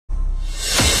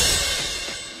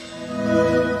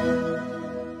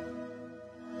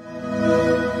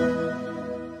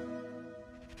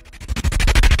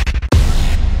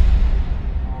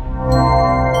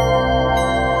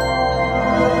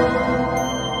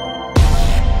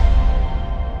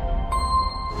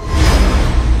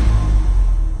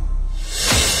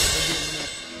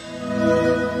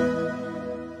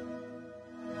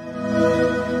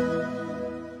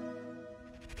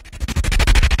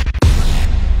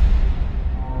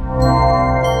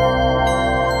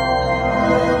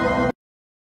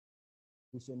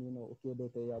edition ino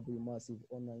ukendete ya Be Massive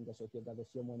online gacokia ngatho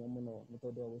cia mwanya muno ni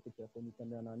tondu wa gwitikira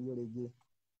kunyitanira na niĩ ringi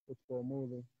utuko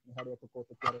muthi ni haria tuko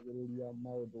tukiaragiriria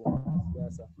maundu ma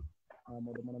siasa na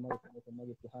maundu maria magĩkoretwo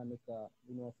magĩkĩhanĩka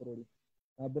thĩinĩ wa bũrũri.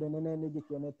 Na mbere nene nĩ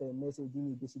ngĩkĩonete message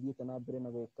nyingĩ cithiĩte na mbere na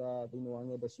gũka thĩinĩ wa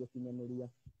ng'enda cia ũkinyanĩria,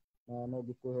 na no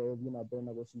ngĩkũhe ũthiĩ na mbere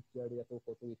na gũcikia rĩrĩa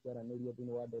tũgũkorwo tũgĩkĩaranĩria thĩinĩ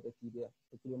wa ndereti iria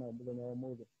tũkĩrĩ nayo mũthenya wa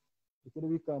ũmũthĩ. Ndikĩrĩ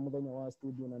wika mũthenya wa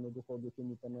studio na nĩ ngũkorwo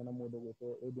ngĩkĩnyitanĩra na mũndũ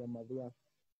ũgwĩtwo Lydia Mathia,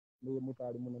 nĩ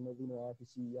mũtaari mũnene thĩinĩ wa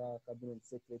wabici ya Cabinet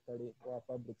Secretary wa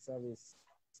Public Service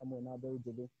hamwe na mbeũ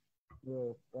njĩthĩ,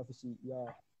 nĩyo wabici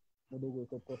ya mũndũ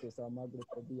ũgwĩtwo Professor Margaret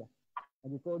Mathia.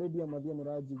 Angĩkorwo Lydia Mathia nĩ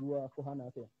ũranjigua kũhana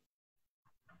atĩa?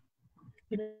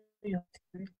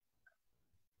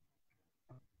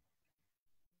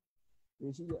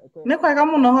 Nĩ kwega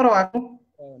mũno ũhoro waku?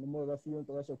 Nĩ mwega biũ,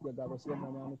 tũgacokia ngatho cia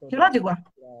mwanya nĩ tondũ ũranjigua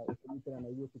ũkũnyitĩra na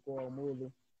ithuĩ ũtukũ wa ũmũthĩ.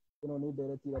 Ĩno nĩ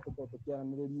ndereti ĩrĩa tũkorwo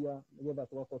tũkĩaranĩrĩria nĩgetha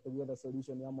tũgakorwo tũgĩetha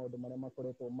solution ya maũndũ marĩa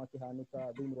makoretwo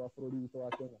makĩhanĩka thĩinĩ wa bũrũri witũ wa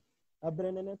Kenya. Na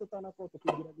mbere nene tũtanakorwo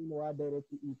tũkĩingĩra thĩinĩ wa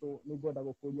ndereti itũ, nĩ ngwenda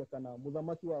gũkũria kana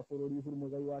mũthamaki wa bũrũri Uhuru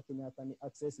Muigai wa Kenyatta nĩ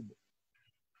accessible?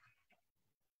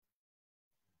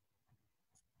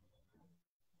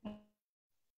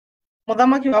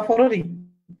 Mũthamaki wa bũrũri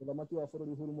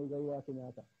Uhuru Muigai wa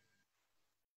Kenyatta.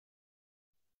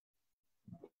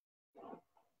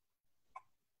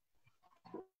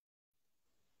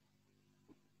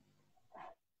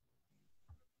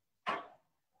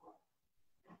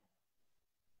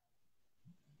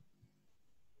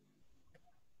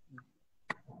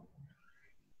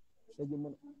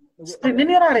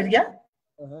 Nĩ ũrarĩria?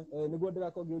 Nĩguo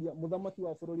ndĩrakorwo ngĩũria mũthamaki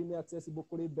wa bũrũri nĩ accessible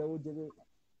kũrĩ mbeũ njĩthĩ?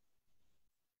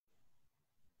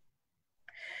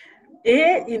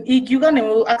 Ingiuga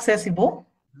nĩ accessible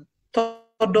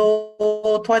tondũ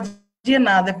twanjie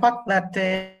na the fact that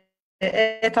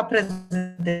eta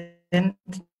president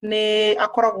nĩ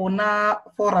akoragwo na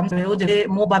forums mbeũ njĩthĩ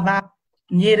Mombatha,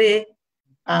 Nyĩrĩ,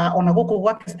 ona gũkũ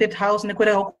gwake State House nĩ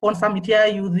kwĩragwo gũkorwo na summit ya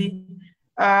youth.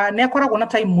 Nĩ akoragwo na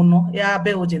time mũno ya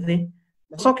mbeũ njĩthĩ.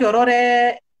 Ũcoke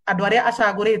ũrore andũ arĩa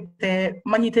acagũrĩte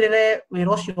manyitĩrĩre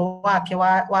wĩra ũcio wake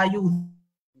wa youth,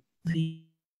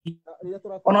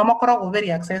 ona makoragwo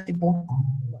very accessible.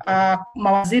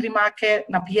 Mawaziri make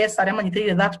na PS arĩa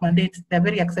manyitĩrĩire that mandate, they are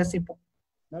very accessible.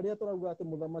 Na rĩrĩa tũrauga atĩ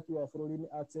mũthamaki wa bũrũri nĩ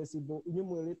accessible, inyuĩ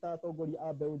mwĩrĩ ta atongoria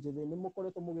a mbeũ njĩthĩ nĩ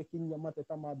mũkoretwo mũgĩkinyia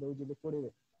mateta ma mbeũ njĩthĩ kũrĩ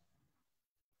we?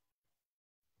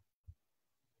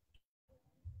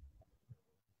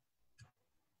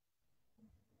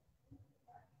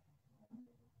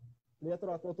 Rĩrĩa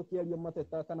tũrakorwo tũkĩaria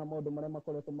mateta kana maũndũ marĩa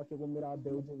makoretwo makĩgũmĩra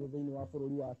mbeũ njĩthĩ thĩinĩ wa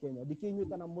bũrũri wa Kenya, ndikinyuĩ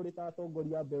kana mũrĩ ta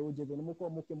atongoria a mbeũ njĩthĩ nĩ mũkorwo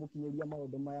mũkĩmũkinyĩria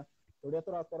maũndũ maya? Rĩrĩa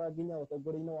tũrakora nginya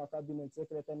ũtongoria-inĩ wa Cabinet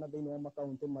Secretary na thĩinĩ wa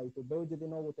makaũntĩ maitũ, mbeũ njĩthĩ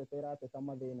no gũteta ĩrateta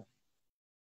mathĩna.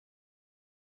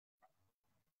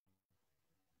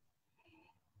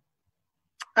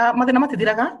 Mathĩna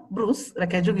matithiraga, Bruce,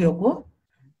 reke njuge ũguo,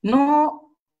 no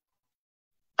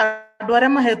andũ arĩa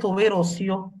mahetwo wĩra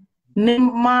ũcio nĩ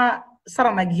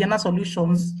macaranagia na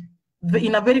solutions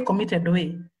in a very committed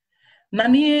way. Na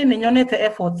niĩ nĩ nyonete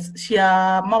efforts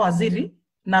cia mawaziri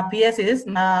na PSs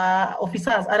na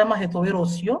officers arĩa mahetwo wĩra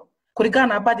ũcio kũringana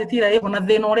na budget ĩrĩa ĩho na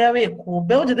thĩna ũrĩa wĩkuo.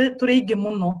 Mbeũ njĩthĩ tũrĩ aingĩ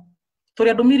mũno,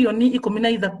 tũrĩ andũ mirioni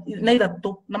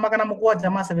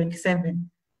 13,777.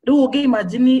 Rĩu ũngĩ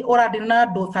imagine ũrandĩ na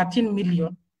andũ 13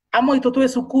 million. Amwe itũ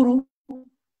twĩ cukuru,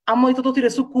 amwe itũ tũtirĩ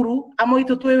cukuru, amwe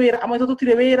itũ twĩ wĩra, amwe itũ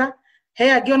tũtirĩ wĩra. He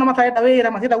angĩ ona matarenda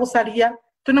wĩra, matirenda gũcaria.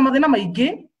 Twĩna mathĩna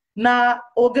maingĩ, na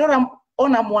ũngĩrora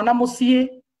ona mwana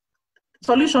mũciĩ,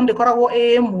 solution ndĩkoragwo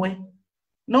ĩmwe.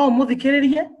 No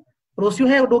mũthikĩrĩrie, rũciũ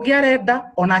he ũndũ ũngĩ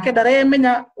arenda, onake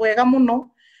ndaremenya wega mũno.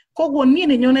 Koguo niĩ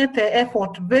nĩ nyonete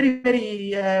effort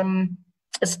very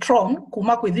strong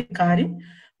kuma kwĩ thirikari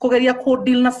kũgeria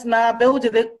kũ-deal na mbeũ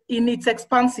njĩthĩ in its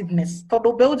expansiveness.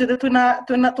 Tondũ mbeũ njĩthĩ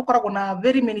tũkoragwo na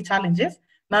very many challenges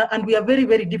and we are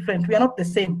very different, we are not the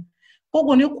same.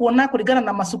 Koguo nĩ ũkuona kũringana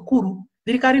na macukuru,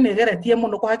 thirikari nĩ ĩgeretie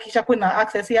mũno kũhakikisha kwĩna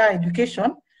access ya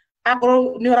education.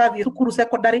 Akorwo nĩ ũrathiĩ cukuru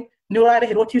secondary, nĩ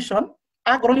ũrarĩhĩrwo tuition.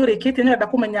 Akorwo nĩ ũrĩkĩtie nĩ ũrenda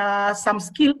kũmenya some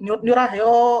skill, nĩ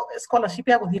ũraheo scholarship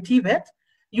ya gũthiĩ TVET.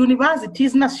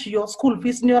 Universities nacio school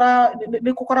fees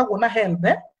nĩ gũkoragwo na HELB.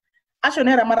 Acio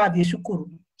nĩ arĩa marathiĩ cukuru.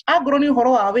 Akorwo nĩ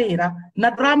ũhoro wa wĩra na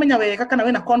ndũramenya wega kana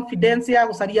wĩna confidence ya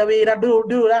gũcaria wĩra,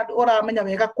 ũramenya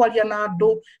wega kwaria na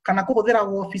andũ kana kũhũthĩra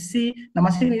wobici na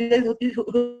macini iria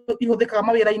ihũthĩkaga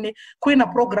mawĩra-inĩ,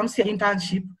 kwĩna programs cia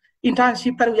internship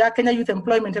tarĩu ya Kenya Youth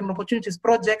Employment and Opportunities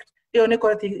Project, ĩyo nĩ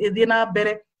ĩkoretwo ĩthiĩ na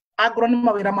mbere. Akorwo nĩ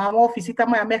mawĩra ma wobici ta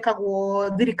maya mekagwo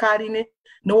thirikari-inĩ,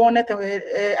 nĩ wonete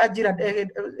ajira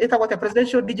ĩtagwo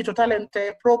Presidential Digital Talent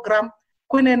Program,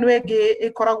 kwina eno ĩngĩ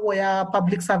ĩkoragwo ya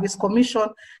Public Service Commission,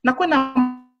 na kwina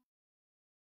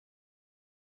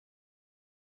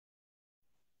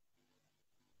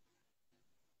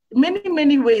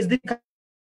many ways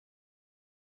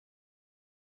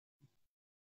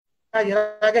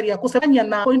thikageria kucemania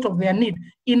na point of their need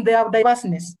in their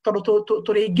diverseness, tondu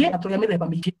turi ingi na turi mithemba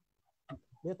mingi.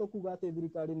 Nĩ tũkuga atĩ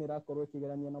thirikari nĩ ĩrakorwo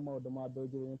ĩkĩgerania na maũndũ ma mbeũ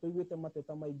njĩthĩ. Nĩ tũiguĩte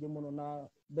mateta maingĩ mũno, na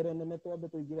mbere nene twambe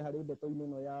tũingĩre harĩ ndeto-inĩ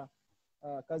ĩno ya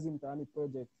Kazi Mtaani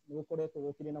project. Nĩ gũkoretwo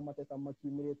gũkĩrĩ na mateta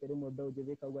makiumĩrĩte, rĩmwe mbeũ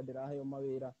njĩthĩ ĩkauga ndĩraheo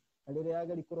mawĩra, na rĩrĩa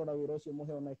yageri kũrora wĩra ũcio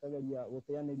mũheo na ĩkageria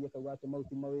gũteanĩria ĩkauga atĩ mau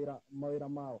ti mawĩra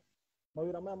mao.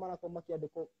 Mawĩra maya marakorwo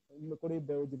makĩandĩkwo kũrĩ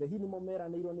mbeũ njĩthĩ. Hihi nĩmo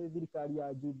meranĩirwo nĩ thirikari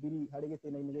ya Jubilee harĩ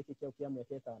gĩtĩna-inĩ gĩkĩ kĩao kĩa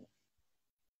mĩaka ĩtano?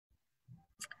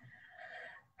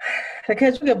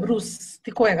 Reke njuge Bruce,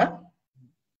 ti kwega,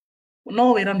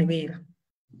 no wĩra nĩ wĩra.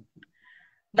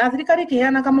 Na thirikari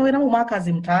ĩkĩheanaga mawĩra mau ma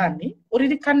Kazi Mtaani,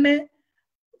 ũririkane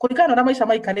kũringana na maica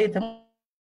maikarĩte,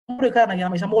 mũndũ aikaranagia na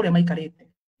maica ũrĩa maikarĩte.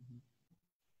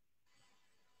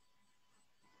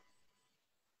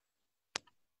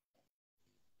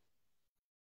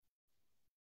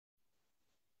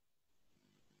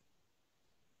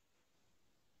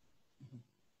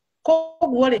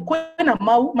 Koguo rĩ, kwĩna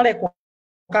mau marekwo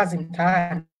Kazi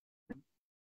Mtaani,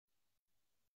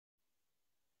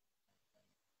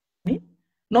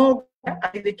 no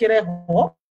aithĩkĩre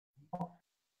ho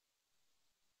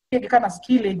ĩngĩ kana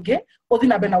skill ĩngĩ ũthiĩ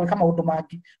na mbere na gwĩka maũndũ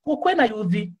mangĩ. Koguo kwĩna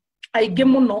yuthi aingĩ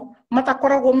mũno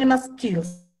matakoragwo mena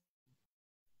skills.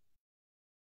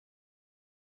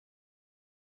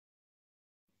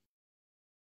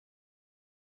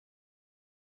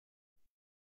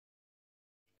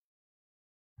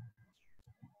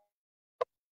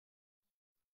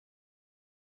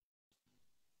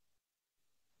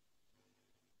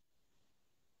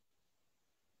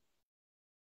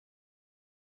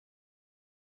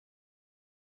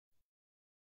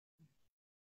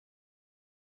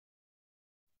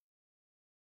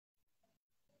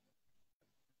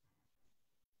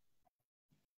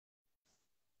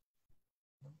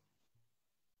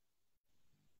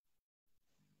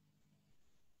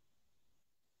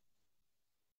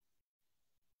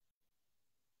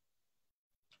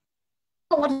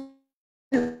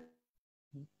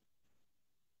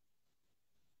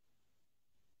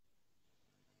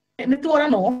 Nĩ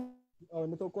tuoranwo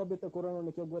nĩ tũkwambĩte kũrorwo,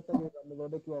 nĩkĩo ngwetagĩrĩra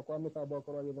mũthondeki wakwa wa mĩtambo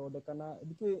akorwo agĩthondeka, na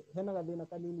ndikĩũĩ hena gathĩna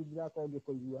kanini ndirakorwo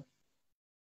ngĩkũigua.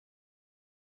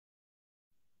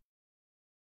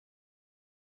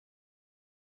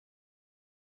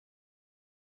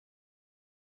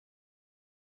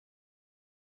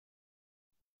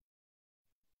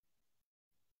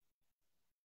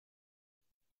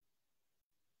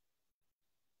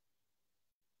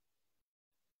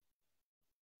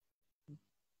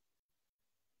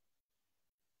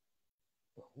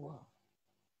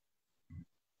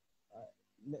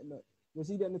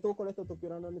 Ngwĩciria nĩ tũkoretwo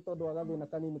tũkĩũrana nĩ tondũ wa gathĩna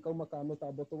kanini kauma ka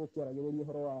mĩtambo tũgũkĩaragĩrĩria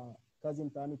ũhoro wa Kazi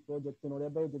Mtaani project, na ũrĩa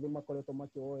mbeũ njĩthĩ makoretwo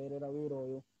makĩwoerera wĩra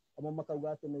ũyũ. Amwe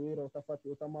makauga atĩ nĩ wĩra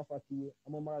ũtamabatiĩ,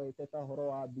 amwe magagĩteta ũhoro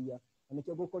wa mbia, na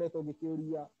nĩkĩo ngũkoretwo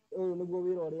ngĩkĩũria, ũyũ nĩguo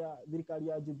wĩra ũrĩa thirikari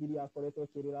ya Jubilee yakoretwo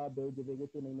ĩkĩrĩra mbeũ njĩthĩ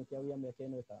gĩtĩna-inĩ kĩao gĩa mĩaka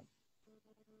ĩno ĩtano?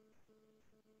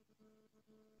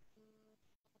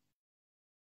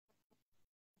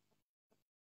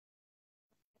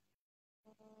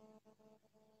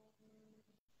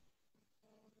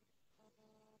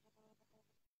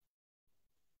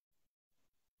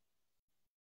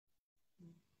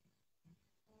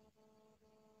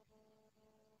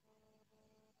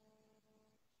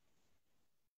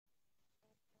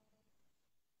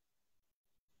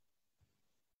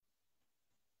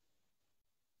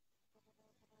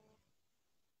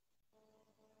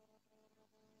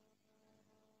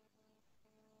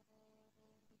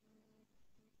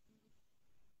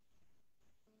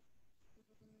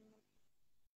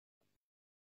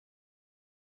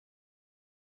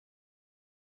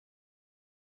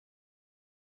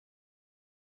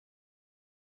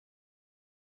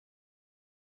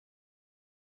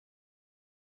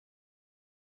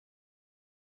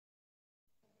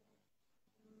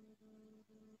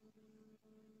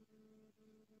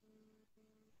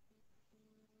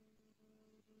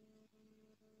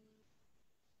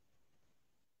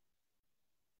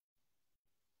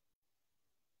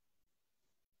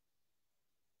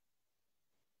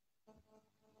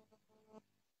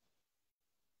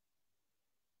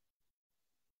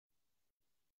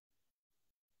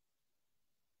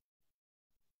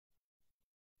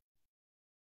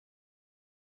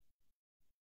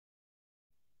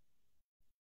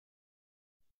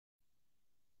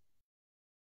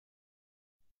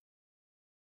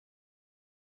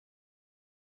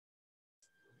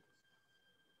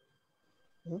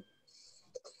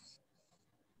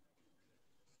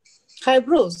 Hi,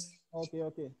 Bruce.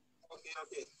 Okay.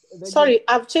 Sorry,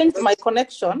 I've changed my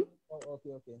connection.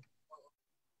 Okay.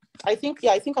 I think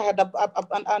I had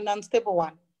an unstable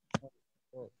one.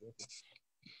 Okay.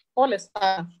 All is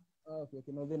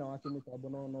Okay, no thina wa kimitambo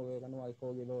no wega no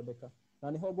agiko githondeka.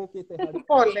 Na niho ngukite hari.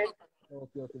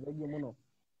 Okay, thengio muno.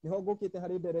 Niho ngukite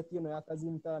hari ndereti ino ya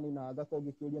kazi mtaani na ngako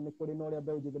ngikiuria ni kuri no ria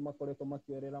mbeu njithi makoretwo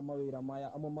makierera mawira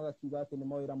maya amwe magakiuga ati ni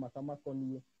mawira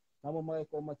matamakonie amwe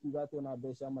magako makiuga ati ona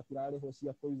mbeca matirariho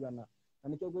cia kuigana. Na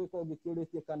nikio ngiko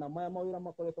ngikiuritie kana maya mawira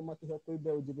makoretwo makihe kwi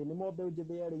mbeu njithi ni mo mbeu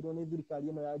njithi yereirwo ni thirikari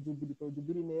ino ya Jubilee to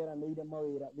Jubilee ni yeranĩire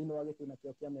mawira thĩinĩ wa gĩtina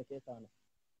kĩo kĩa mĩaka ĩtano.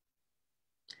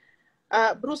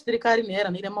 Bruce, thirikari ni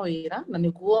yeranĩire mawira na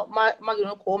niguo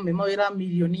magĩrĩirwo gũkorwo me mawira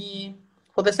milioni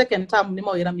for the second term ni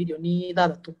mawira milioni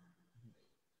 6.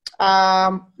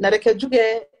 Na reke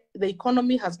njuge the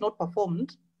economy has not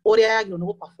performed ũrĩa yagĩrĩirwo nĩ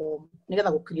gũ-perform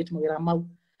nĩgetha gũ-create mawira mau.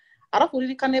 Arabu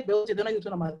ririkane mbeu njĩthĩ na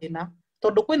gĩtuna mathĩna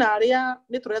tondũ kwĩna arĩa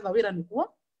nĩ tũretha wĩra nĩguo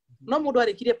no mũndũ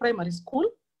arĩkirie primary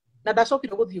school na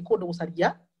ndacokire gũthiĩ kũndũ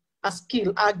gũcaria a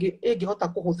skill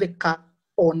ĩngĩhota kũhũthĩka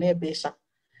one mbeca.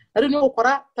 Na rĩu nĩ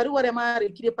ũgũkora ta rĩu arĩa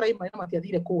marĩkirie primary na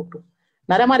matiathire kũndũ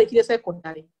na arĩa marĩkirie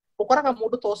secondary ũkoraga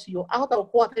mũndũ ta ũcio ahota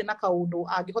gũkorwo atarĩ na kaũndũ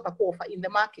angĩhota kũ-offer in the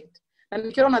market. Na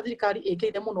nĩkĩo ũrona thirikari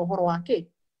ĩkĩrĩire mũno ũhoro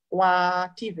wa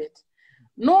TVET.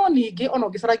 No ningĩ ona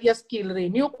ũngĩcaragia skill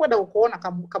rĩ nĩ ũkwenda gũkorwo na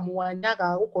kamwanya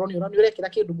ga gũkorwo nĩ ũrekĩra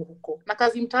kĩndũ mũhuko. Na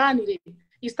kazi mtaani rĩ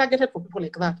is targeted for people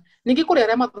like that. Ningĩ kũrĩ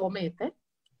arĩa mathomete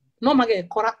no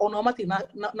magekora ona matirĩ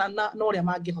na ũrĩa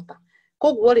mangĩhota.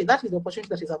 Koguo rĩ that is the opportunity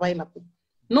that is available.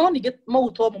 No ningĩ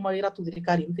mauto mo mawĩra tu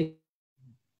thirikari ĩrutĩte.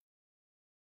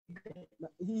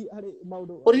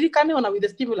 Uririkane ona with the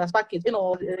stimulus package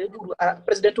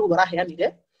President Uhuru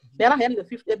araheanire nĩ araheanire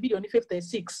bilioni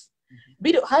 56.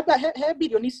 He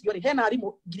bilioni icio rĩ hena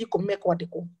arimũ 10,000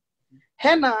 mekwandĩkwo,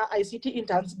 hena ICT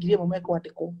interns 1,000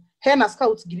 mekwandĩkwo, hena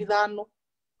scouts 5,000,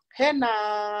 hena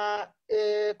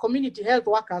community health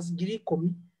workers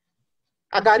 10,000,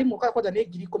 anga arimũ kwanja nĩ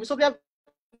 10,000. So there are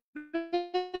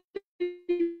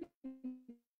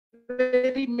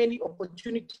very many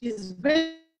opportunities,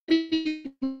 very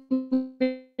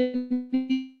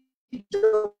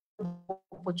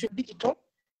opportunity digital.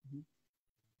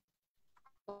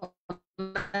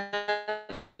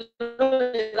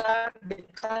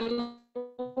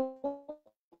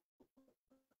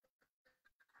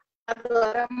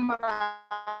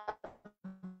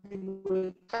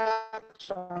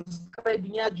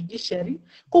 Transcribing ya judiciary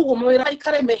koguo mawĩra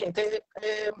ikare mehete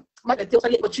magete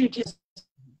ũcaria opportunities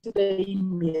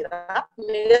mĩra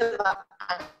nĩgetha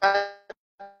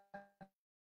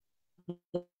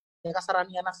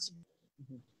agacarania nacio.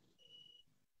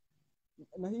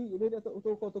 Na hihi rĩrĩa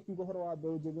tũkorwo tũkiuga ũhoro wa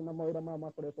mbeũ njĩthĩ na mawĩra maya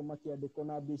makoretwo makĩandĩkwo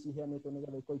na mbia ciheanĩtwo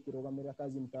nĩgetha ikorwo ikĩrũgamĩrĩra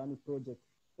kazi mtaani project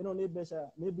ĩno nĩ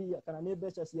mbeca kana nĩ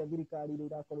mbeca cia thirikari iria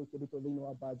irakorwo ikĩrutwo thĩinĩ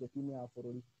wa budget-inĩ ya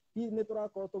bũrũri. Hihi nĩ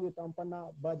tũrakorwo tũgĩtampa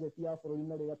na budget ya bũrũri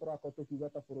na rĩrĩa tũrakorwo tũkiuga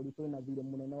ta bũrũri twĩna thirĩ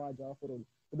mũnene wa nja wa bũrũri.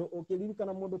 Tondũ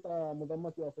ũkĩririkana mũndũ ta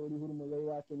mũthamaki wa bũrũri Uhuru Muigai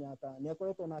wa Kenyatta nĩ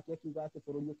akoretwo nake akiuga atĩ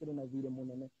bũrũri ũkĩrĩ na thirĩ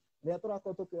mũnene. Rĩrĩa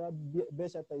tũrakorwo tũkĩoya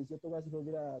mbeca ta icio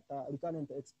tũgacihũthĩra ta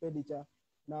recurrent expenditure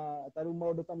na ta rĩu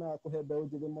maũndũ ta maya kũhe mbeũ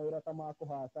njĩthĩ mawĩra ta ma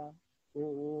kũhata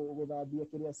gũthambia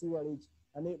kĩrĩa sewerage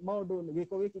na nĩ maũndũ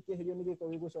gĩko gĩkĩ kĩeherio nĩ gĩko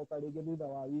gĩgũcoka rĩngĩ thutha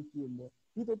wa wiki ĩmwe.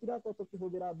 Hihi tũtirakorwo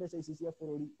tũkĩhũthĩra mbeca ici cia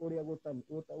bũrũri ũrĩa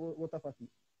gũtabatiĩ.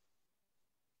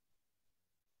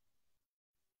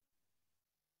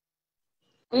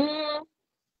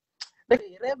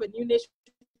 Revenue nĩ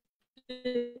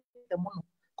mũno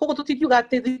koguo tũtingiuga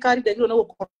atĩ thirikari ndĩagĩrĩirwo nĩ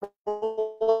gũkorwo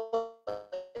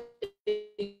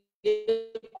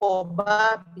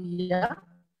komba mbia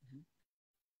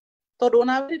tondũ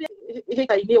ona rĩrĩa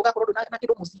hĩkainĩ ũgakorwo na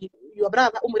kĩndũ mũciĩ your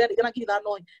brother ũmwĩre ndĩgana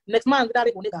 5,000 next month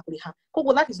ndarĩhwo nĩ ngakũrĩha.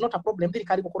 Koguo that is not a problem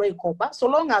thirikari gũkorwo ĩkomba so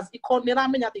long as nĩ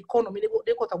ramenya atĩ economy nĩ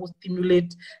ĩkũhota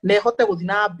gũ-stimulate na ĩhote gũthiĩ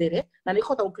na mbere na nĩ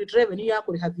ĩkũhota gũ-create revenue ya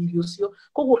kũrĩha thirĩ ũcio.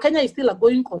 Koguo Kenya is still a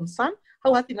going concern.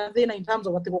 Hau hatina thĩna in terms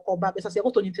of atĩ gũkomba mbeca cia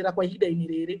gũtũnyitĩra kwa ihinda-inĩ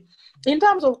rĩrĩ. In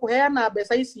terms of kũheana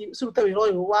mbeca ici cirute wĩra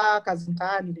ũyũ wa kazi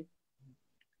mtaani rĩ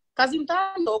kazi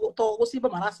mtaani to gũcimba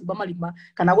maracimba marima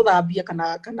kana gũthambia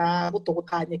kana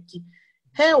gũtũgũta nyeki.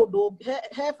 He ũndũ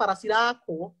he bara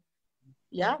cirakwo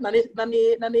ya na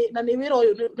nĩ wĩra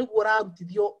ũyũ nĩguo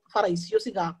ũrarutithio bara icio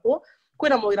cigakwo.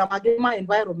 Kwĩna mawĩra mangĩ ma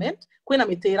environment, kwĩna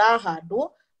mĩtĩ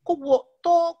ĩrahandwo. Koguo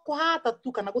to kũhata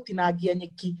tu kana gũtinangia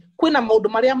nyeki, kwĩna maũndũ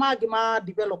marĩa mangĩ ma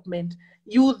development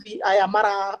youth aya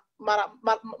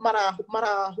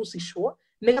marahusishwo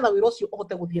nĩgetha wĩra ũcio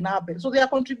ũhote gũthiĩ na mbere. So they are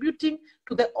contributing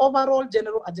to the overall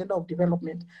general agenda of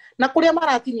development. Na kũrĩa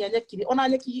maratinia nyeki ona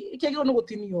nyeki ĩkĩagĩrĩirwo nĩ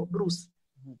gũtinio Bruce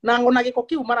na ona gĩko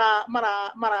kĩu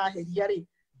maraheria rĩ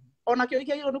ona kĩo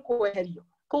kĩagĩrĩirwo nĩ kweherio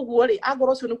koguo rĩ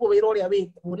angorwo ũcio nĩguo wĩra ũrĩa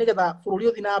wĩkuo nĩgetha bũrũri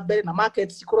ũthiĩ na mbere na market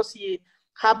cikorwo ciĩ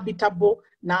habitable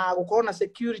na gũkorwo na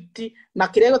security na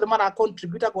kĩrĩa gĩothe mara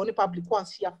contribute akorwo nĩ public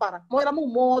works cia bara mawĩra mau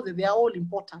mothe they are all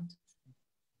important.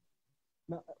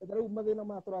 Na rĩu mathĩna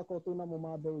maya tũrakorwo twĩnamo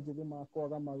ma mbeũ njĩthĩ ma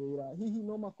kwaga mawĩra hihi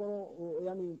no makorwo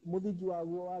yani mũthingi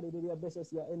waguo warĩ rĩrĩa mbeca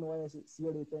cia NYS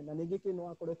ciorĩte na ningĩ kĩno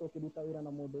wakoretwo ũkĩruta wĩra na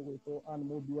mũndũ gwĩtwo Ann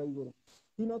Mũmbi wa igũrũ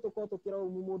hihi no tũkorwo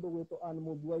tũkĩraumu mũndũ gwĩtwo Ann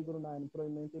Mũmbi wa igũrũ na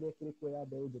employment ĩrĩa ĩkĩrĩ kuo ya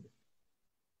mbeũ njĩthĩ?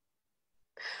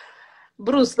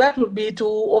 Bruce, that would be to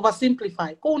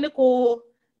oversimplify. Kũu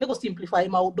nĩ simplify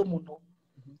maũndũ mũno.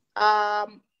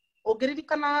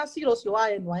 Ũngĩririkana cira ũcio wa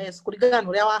NYS kũringana na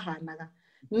ũrĩa wahanaga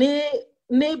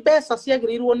nĩ mbeca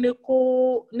ciagĩrĩirwo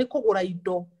nĩ kũgũra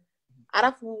indo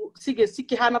arabu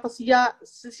cikĩhana ta cia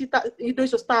indo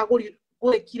icio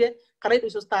citagũrĩkire kana indo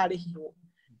icio citarĩhirwo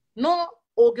no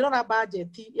ũngĩrora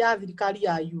budget ya thirikari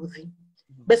ya youth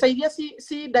mbeca iria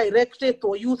ci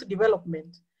directedwo youth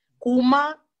development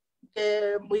kuma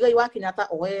Muigai wa Kenyatta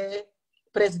oe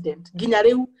president nginya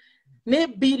rĩu nĩ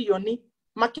bilioni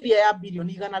makĩria ya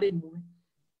bilioni 100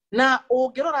 na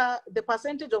ũngĩrora the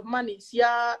percentage of money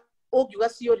cia ũngiuga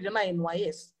ciorire na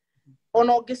NYS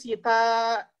ona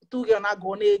ũngĩciĩta tuge ona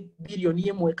ngo nĩ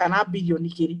bilioni 1 kana bilioni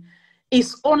 2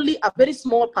 is only a very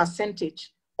small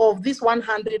percentage of this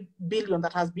 100 billion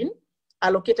that has been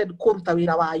allocated kũruta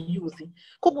wĩra wa youth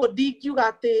koguo ndingiuga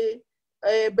atĩ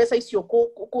mbeca icio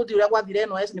kũthi ũrĩa gwathire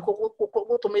NYS nĩ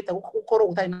gũtũmĩte gũkorwo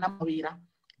gũtarĩ na mawĩra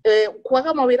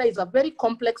kwaga mawĩra is a very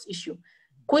complex issue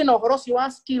kwĩna ũhoro ũcio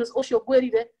wa skills ũcio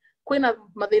ngwĩrire kwĩna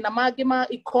mathĩna mangĩ ma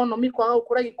economy kwaga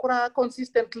gũkũra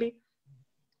consistently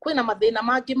kwĩna mathĩna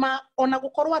mangĩ ma ona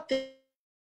gũkorwo atĩ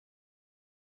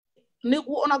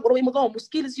nĩguo ona ngorwo wĩ mũthomu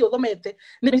skills icio thomete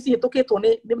nĩ cihĩtũkĩtwo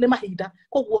nĩ mahinda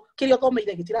koguo kĩrĩa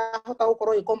ũthomeire gĩtirahota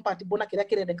gũkorwo gĩ compatible na kĩrĩa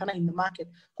kĩrendekana in the market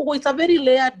koguo it's a very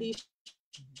layered issue.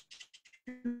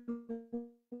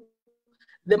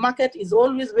 The market is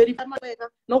always very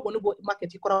no go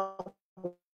market ikoragwo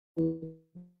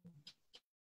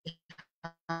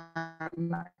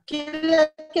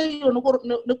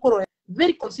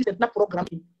very consistent na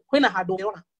programming kwĩna handũ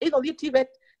ũrona either ũthiĩ TVET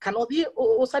kana ũthiĩ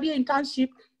ũcarie internship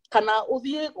kana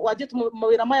ũthiĩ wanjie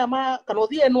mawĩra maya kana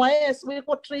ũthiĩ NYS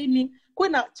wĩkwo training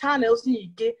kwĩna channels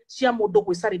nyingĩ cia mũndũ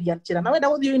gwĩcarĩria njĩra na wenda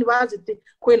gũthiĩ university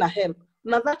kwĩna help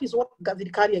na that is what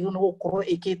thirikari yagĩrĩirwo nĩ gũkorwo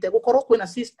ĩkĩte gũkorwo kwĩna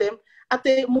system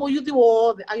atĩ mũyuthi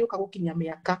wothe agĩũka gũkinya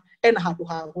mĩaka ena handũ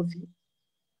ha gũthiĩ.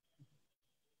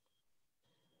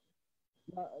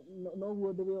 No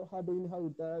guo handũ-inĩ hau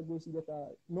ta ngwĩciria ta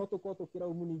no tũkorwo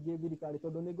tũkĩraumu ningĩ thirikari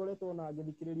tondũ nĩ ngoretwo na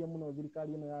ngĩthikĩrĩria mũno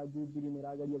thirikari ĩno ya Jubilee nĩ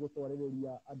ĩrageria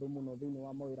gũtwarĩrĩria andũ mũno thĩinĩ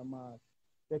wa mawĩra ma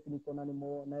technical na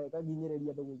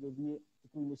ĩkaginyĩrĩria andũ gũgĩthiĩ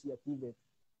cukuru-inĩ cia TVET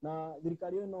na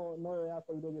thirikari ĩno noyo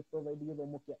yakorirwo ĩgĩprovide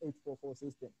gĩthomo kĩa 844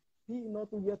 system hihi no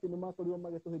tuge atĩ nĩ makorirwo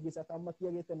magĩtũhĩngĩca kana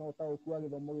matiagĩte na ũtaũku wa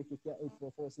gĩthomo gĩkĩ kĩa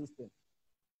 844 system?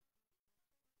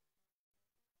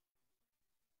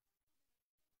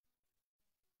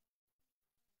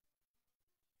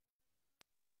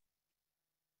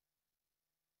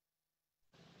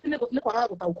 Nĩ kwaga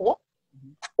gũtaũkwo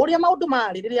ũrĩa maũndũ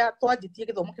marĩ rĩrĩa twanjĩtie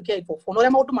gĩthomo kĩa 844 na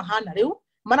ũrĩa maũndũ mahana rĩu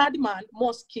mara demand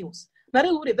more skills na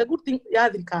rĩu the good thing ya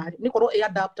thirikari nĩ korwo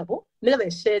adaptable nĩgetha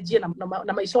ĩcenjie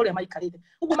na maica ũrĩa maikarĩte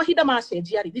ũguo mahinda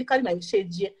macenjia rĩ thirikari nayo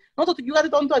ĩcenjie no tũtingiuga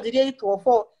tondũ twanjirie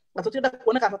 844 na tũtienda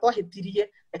kuoneka ta twahĩtirie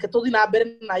reke tũthiĩ na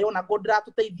mbere nayo na ngo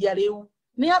ndĩratũteithia rĩu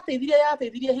nĩ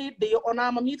yateithirie hĩndĩ ĩyo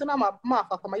ona mami aitũ na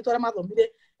mababa maitũ arĩa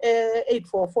mathomire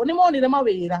 844 nĩ monire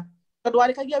mawĩra tondũ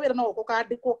warĩkagia wĩra no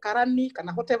ũkandĩkwo karani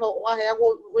kana whatever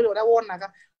waheagwo wĩra ũrĩa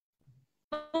wonaga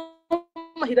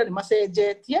mahinda nĩ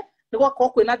macenjetie nĩ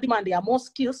gwakorwo kwĩna demand ya more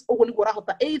skills ũguo nĩguo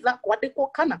ũrahota either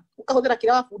kwandĩkwo kana ũkahũthĩra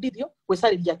kĩrĩa wabundithio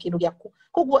gwĩcarĩria kĩndũ gĩaku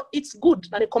koguo it's good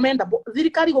na recommendable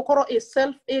thirikari gũkorwo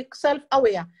self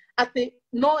aware atĩ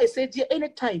no ĩcenjie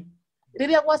anytime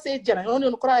rĩrĩa gwacenjia na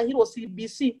nĩ ũkorahirwo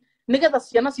CBC nĩgetha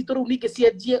ciana citũ rĩu ningĩ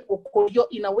cienjie gũkũrio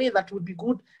in a way that will be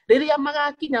good rĩrĩa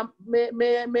magakinya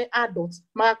me adults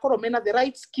magakorwo mena the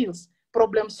right skills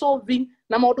problem solving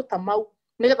na maũndũ ta mau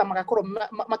nĩgetha magakorwo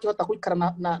makĩhota gũikara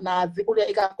na thĩ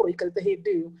ũrĩa ĩgakorwo ĩikarĩte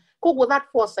hĩndĩ ĩyo koguo that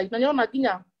foresight na nĩona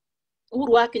nginya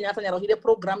Uhuru wa Kenyatta nĩarohire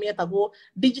program yetagwo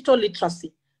digital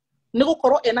literacy nĩ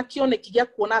gũkorwo ena kĩoneki gĩa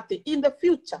kuona atĩ in the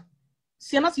future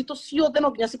ciana citũ ciothe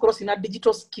no nginya cikorwo cina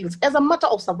digital skills as a matter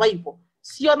of survival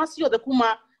ciana ciothe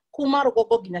kuma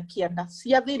rũgongo nginya kĩanda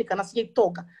cia thĩinĩ kana cia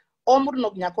itonga o mũndũ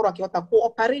no nginya akorwo akĩhota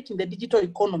operate in the digital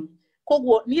economy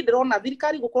koguo niĩ ndĩrona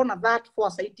thirikari gũkorwo na that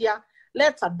foresight ya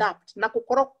let's adapt na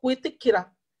gũkorwo gwĩtĩkĩra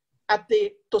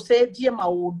atĩ tũcenjie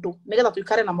maũndũ nĩgetha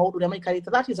tũikare na maũndũ ũrĩa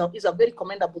maikarĩte that is a very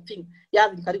commendable thing ya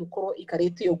thirikari gũkorwo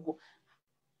ikarĩte ũguo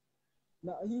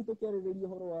na hihi tukiarĩrĩria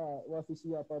ũhoro wa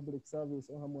wabici ya public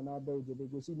service o hamwe na mbeũ njĩthĩ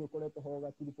ngwĩciria ũkoretwo ho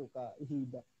gatiribũ ka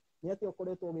ihinda nĩ atĩ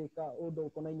ũkoretwo ũgĩka ũndũ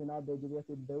ũkonainie na mbeũ njĩthĩ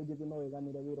atĩ mbeũ njĩthĩ no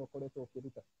ĩganĩre wĩra ũkoretwo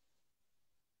ũkĩruta?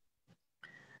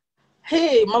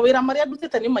 Mawĩra marĩa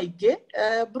ndutĩte nĩ maingĩ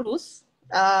Bruce.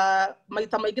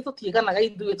 Maita maingĩ tũtiĩganaga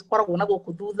ithuĩ tũkoragwo na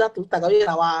gũkũ thutha tũrutaga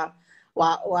wĩra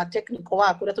wa technical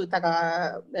work ũrĩa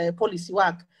twĩtaga policy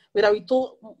work. Wĩra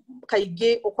witũ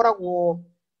kaingĩ ũkoragwo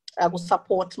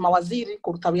support mawaziri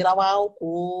kũruta wĩra wao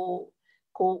ku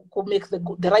make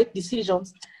the right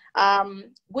decisions.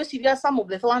 Gwĩciria some of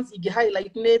the ones ingĩ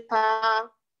highlight nĩ ta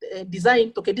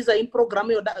design program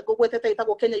ĩyo gũgwetete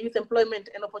ĩtagwo Kenya Youth Employment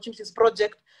and Opportunities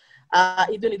Project.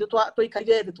 Ithuĩ nĩ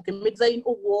tũikarire thĩ tũkĩmĩdesign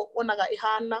ũguo onaga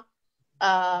ĩhana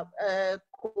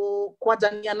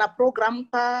kwanjania na program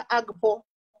ta AGPO,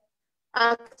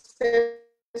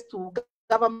 access to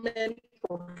government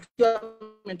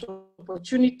procurement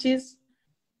opportunities,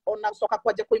 ona gũcoka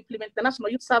kwanja implement the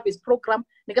National Youth Service Program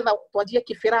nĩgetha twanjie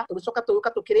kĩbĩra tũgĩcoka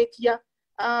tũgĩũka tũkĩrĩkia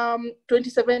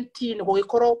 2017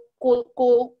 gũgĩkorwo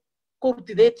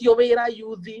kũrutithĩtio wĩra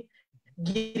yuthi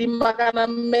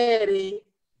 200,000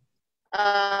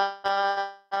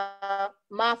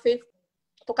 50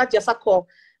 tukajia sako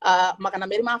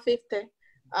 250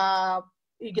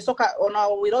 igicoka ona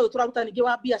wĩra ũyũ tũraruta ningĩ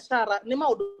wa biashara nĩ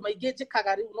maũndũ maingĩ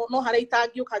njĩkaga no harĩa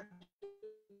itangĩũka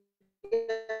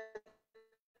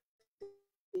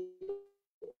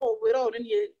wĩra ũyũ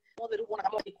nĩ mothe rĩu wonaga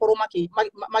makorwo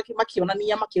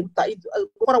makĩonania makĩruta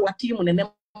gũkoragwo na timu nene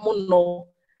mũno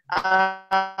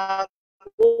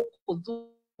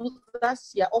thutha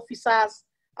cia officers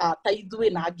ta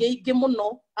ithuĩ na angĩ ingĩ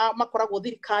mũno makoragwo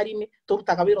thirikari-inĩ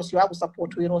tũrutaga wĩra ũcio wa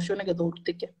gũsupport wĩra ũcio nĩgetha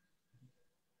ũrutĩke.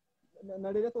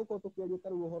 Na rĩrĩa tũkorwo tũkĩaria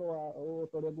tarĩu ũhoro wa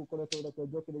ũtorĩa ngũkoretwo ũrekwo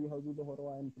njokĩrĩria hau thutha ũhoro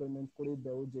wa employment kũrĩ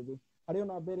mbeũ njĩthĩ harĩ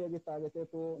ona mbere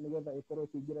gĩtagetetwo nĩgetha ĩkorwo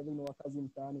ĩkĩingĩra thĩinĩ wa kazi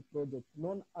mtaani project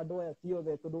no andũ aya ti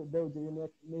othe tondũ mbeũ njĩthĩ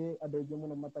nĩ andũ aingĩ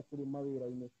mũno matakĩrĩ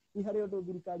mawĩra-inĩ. Hihi harĩ ũndũ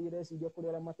thirikari ĩreciria kũrĩ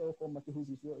arĩa mategũkorwo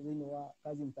makĩhucicio thĩinĩ wa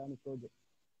kazi mtaani project?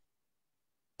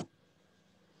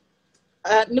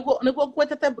 Niguo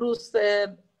gwetete Bruce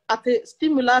atĩ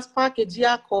stimulus package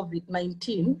ya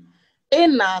COVID-19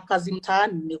 ena kazi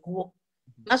mtaani niguo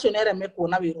nacio nĩ arĩa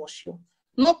mekuona wĩra ũcio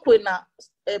no kwĩna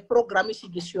program ici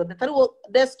ingĩ ciothe tarĩu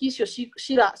desk icio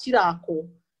cirakwo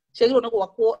ciagĩrĩirwo nĩ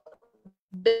gwakwo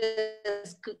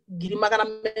desk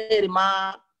 200,000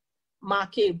 ma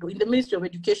kĩndũ in the Ministry of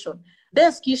Education.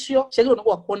 Desk icio ciagĩrĩirwo nĩ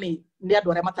gwakwo nĩ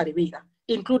andũ arĩa matarĩ wĩra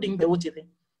including mbeũ njĩthĩ.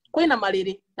 Kwĩna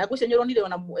marĩrĩ na gwĩciria nĩũronire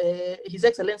ona His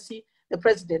Excellency the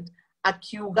President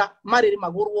akiuga marĩrĩ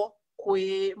magũrwo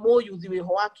kwĩ mũyuthi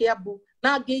wĩho wa Kiambu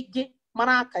na angĩ ingĩ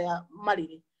marakaya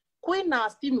marĩrĩ. Kwĩna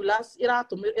stimulus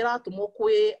ĩratũmwo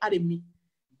kwĩ arĩmi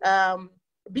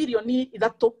bilioni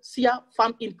 3 cia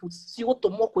farm inputs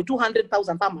cigũtũmwo kwĩ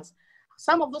 200,000 farmers.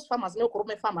 Some of those farmers nĩ ũkorwo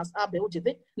me farmers a mbeũ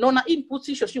njĩthĩ no na inputs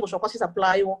icio cigũcoka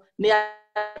supplywo nĩ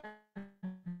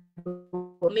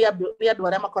andũ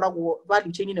arĩa makoragwo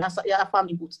value chain ya farm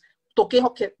inputs.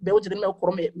 Tũkĩhoke mbeũ njĩthĩ nĩ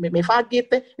megũkorwo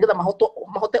mebangĩte nĩgetha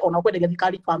mahote ona kwenderia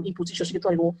thirikari farm inputs icio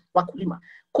cigĩtwarĩrwo wakulima.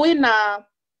 Kwĩna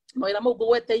mawĩra mau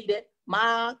ngũgweteire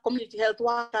ma community health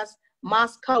workers, ma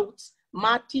scouts,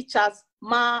 ma teachers,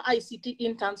 ma ICT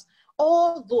interns.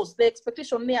 All those the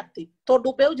expectation nĩ atĩ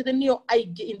tondũ mbeũ njĩthĩ nĩo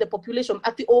aingĩ in the population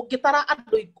atĩ ũngĩtara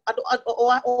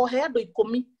ohe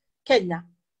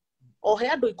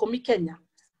andũ 10 Kenya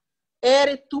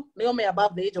erĩ tu nĩo me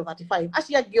above the age of 35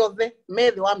 acio angĩ othe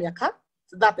me thĩ wa mĩaka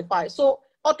 35. So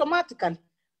automatically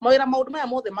maũndũ maya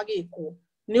mothe magĩkwo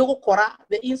nĩ ũgũkora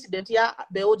the incident ya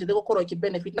mbeũ njĩthĩ gũkorwo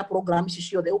benefit na program ici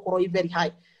ciothe gũkorwo very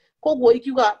high. Koguo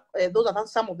ikiuga those are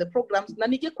some of the programs na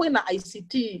ningĩ kwĩna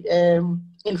ICT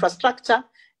infrastructure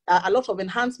a lot of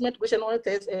enhancement which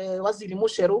waziri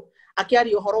Mucheru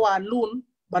akiaria ũhoro wa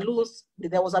balloons.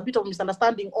 There was a bit of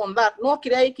misunderstanding on that. No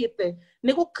kĩrĩa ĩkĩte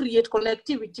nĩ gũ create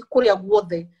connectivity kũrĩa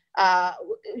guothe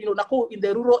in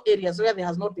the rural areas where there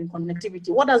has not been connectivity.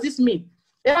 What does this mean?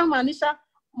 Ĩramaanisha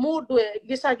mũndũ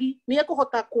gĩcagi nĩ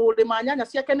ekũhota kũrĩma nyanya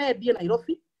ciake na endie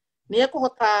Nairobi, nĩ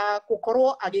ekũhota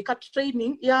gũkorwo agĩka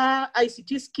training ya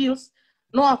ICT skills,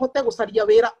 no ahote gũcaria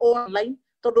wĩra online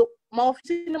tondũ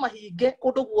maofici nĩ mahinge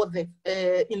kũndũ guothe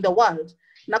in the world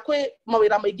na kwĩ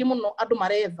mawĩra maingĩ mũno andũ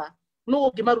maretha no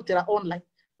ũngĩmarutĩra online.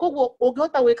 Koguo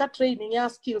ũngĩhota gwĩka training ya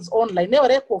skills online nĩ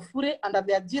ũrekwo free under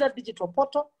the Ajira digital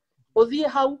portal. Ũthiĩ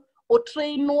hau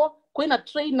ũtrainwo, kwĩna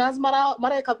trainers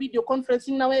mareka video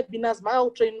conferencing na webinars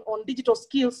train on digital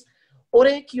skills.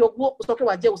 Ũrĩkio ũguo ũcoke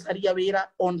wanjie gũcaria wĩra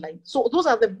online. So those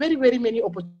are the very very many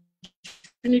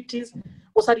opportunities.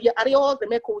 Gũcaria arĩa othe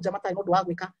mekũnja matarĩ ũndũ wa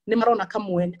gwĩka nĩ marona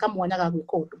kamwanya ga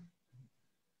gwĩka ũndũ.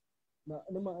 na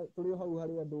nima tuli hau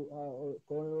hari andu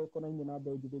konaine na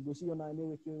mbeũ njĩthĩ ngwĩciria ona nĩ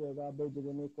wĩkĩrĩ wega mbeũ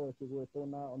njĩthĩ nĩ ĩkorwo ĩkĩgwetwo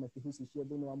na ona tihuci cio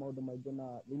thĩinĩ wa maũndũ maingĩ na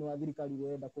thĩinĩ wa thirikari ĩrĩa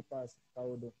ĩrenda kũpass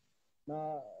kaũndũ na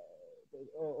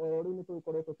o rĩu nĩ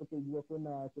tũkoretwo tũkĩigua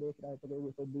kwĩna kĩrĩa kĩrahetũka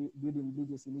gwĩtwo Building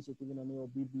Bridges Initiative ĩno nĩyo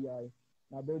BBI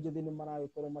na mbeũ njĩthĩ nĩ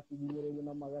maragĩkorwo makĩhinyĩrĩrio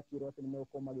na magakĩrwo atĩ nĩ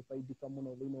megũkorwo magĩbaidĩka mũno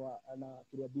thĩinĩ wa na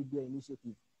kĩrĩa BBI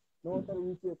Initiative no tarĩu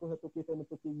wiki ĩkũhetũkĩte nĩ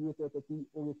tũkĩiguĩte ũteti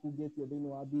ũgĩkungĩtio thĩinĩ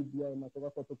wa BBI na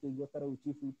tũgakorwo tũkĩigua tarĩu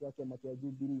chief witũ wa kĩama kĩa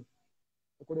Jubilee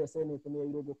kũrĩa Senate nĩ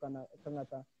Irũngũ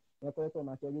Kang'ata nĩ akoretwo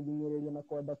nake agĩthing'ĩrĩria na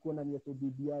kwenda kuonania atĩ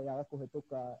BBI yaga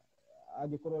kũhetũka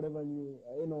angĩkorwo revenue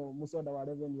ĩno mũconda wa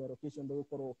revenue allocation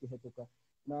ndũgũkorwo ũkĩhetũka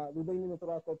na thutha-inĩ nĩ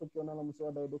tũrakorwo tũkĩona na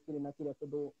mũconda ũyũ ndũkĩrĩ na kĩrĩa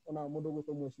tondũ ona mũndũ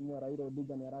gwĩtwo Mheshimiwa Raila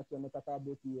Odinga nĩ arakĩoneka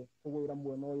tambĩtie kũgwĩra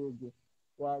mwena ũyũ ũngĩ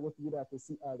wa gũtigĩrĩra atĩ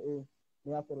CRA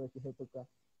nĩ yakorwo ĩkĩhetũka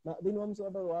na thĩinĩ wa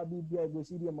mũconda ũyũ wa BBI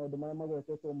ngwĩciria maũndũ marĩa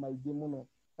magwetetwo maingĩ mũno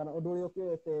kana ũndũ ũrĩa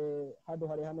ũkĩoete handũ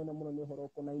harĩa hanene mũno nĩ ũhoro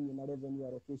ũkonainie na revenue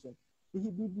allocation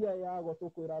hihi BBI yagwo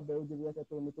tũkwĩra mbeũ njĩthĩ atĩ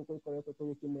tondũ nĩ tũgĩkoretwo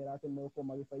tũgĩkĩmera atĩ megũkorwo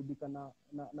magĩbaidĩka na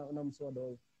mũconda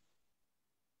ũyũ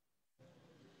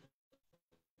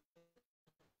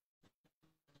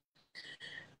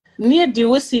niĩ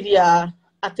ndigwĩciria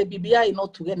atĩ BBI no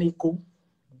tuge nĩ kũu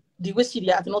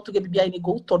ndigwĩciria atĩ no tuge BBI nĩ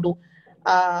kũu tondũ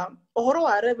ũhoro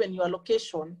wa revenue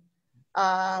allocation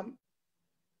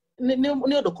nĩ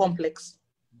ũndũ complex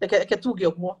reke tuge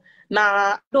ũguo na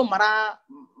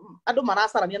andũ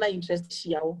maracarania na interest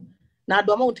ciao na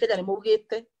andũ a Mount Kenya nĩ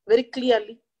maugĩte very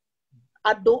clearly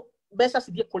andũ mbeca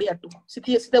cithiĩ kũrĩ andũ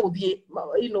cithiĩ gũthiĩ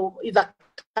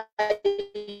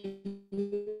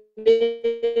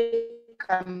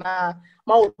kana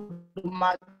maũndũ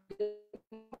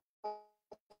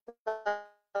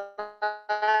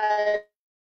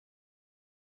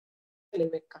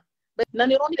na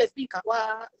nĩ ronire speaker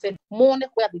wa mone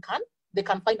where they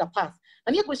can find a path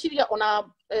na niĩ ngwĩciria ona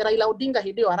Raila Odinga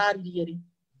hĩndĩ ĩyo araririe rĩ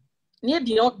niĩ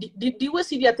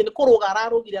ndigwĩciria atĩ nĩ kũrũga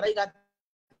ararũgire araiga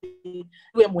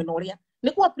we mwena ũrĩa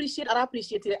nĩ ku appreciate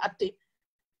atĩ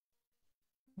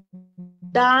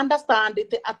understand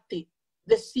atĩ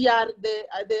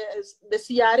the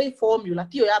CRA formula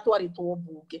tiyo yatwarirwo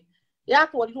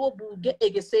mbunge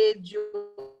ĩgĩcenjio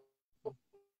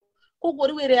koguo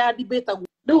rĩu ĩrĩa ya debate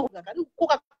rĩu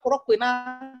gũgakorwo kwĩna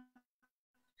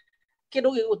kĩndũ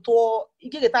gĩgũtwo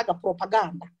ingĩgĩtanga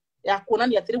propaganda ya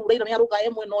kuonania atĩ rĩu Raila nĩ arũga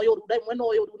mwena ũyũ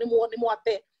rĩu nĩ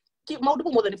mwate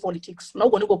maũndũ mothe nĩ politics na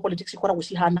ũguo nĩguo politics ikoragwo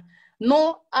cihana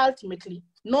no ultimately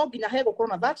no nginya he gũkorwo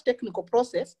na that technical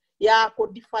process ya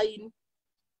define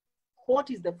what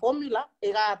is the formula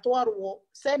ĩgatwarwo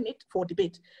Senate for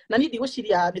debate na niĩ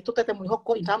ndigwĩciria nĩ tũtete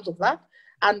mwĩhoko in terms of that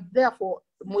and therefore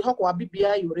mwĩhoko wa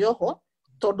BBI ũrĩ oho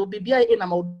tondũ BBI ĩna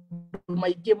maũndũ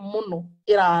maingĩ mũno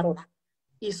ĩrarora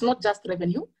it's not just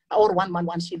revenue or one man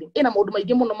one shilling ĩna maũndũ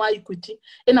maingĩ mũno ma equity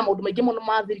ĩna maũndũ maingĩ mũno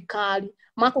ma thirikari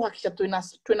ma kũhakikisha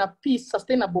twĩna peace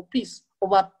sustainable peace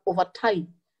over time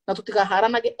na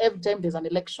tũtigaharanage every time there's an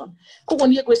election koguo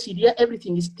niĩ ngwĩciria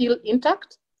everything is still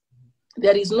intact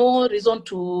there is no reason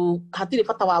to hatirĩ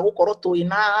bata wa gũkorwo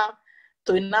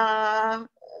twĩna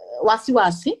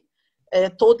wasiwasi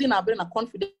tũthiĩ na mbere na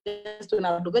confidence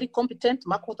twĩna andũ very competent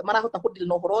marahota kũdeal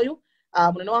na ũhoro ũyũ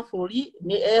mũnene wa bũrũri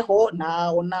nĩ eho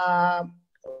na ona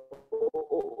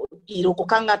Irũngũ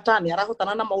Kang'ata nĩ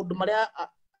arahotana na maũndũ marĩa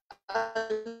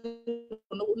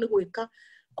nĩ gwĩka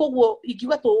koguo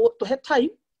ingiuga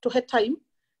tũhe time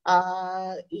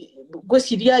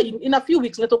gwĩciria in a few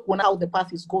weeks nĩ tũkuona how the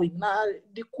path is going na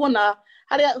ndikuona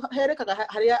herekaga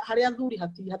harĩa athuri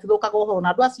hatithũkaga ũhoro na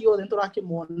andũ acio othe nĩ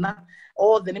tũrakĩmona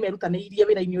othe nĩ merutanĩirie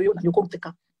wĩra-inĩ ũyũ na nĩ ũkũrutĩka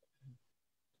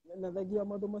na thengia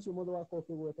maũndũ macio mothe wakorwo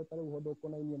ũkĩgweta tarĩu ũhoro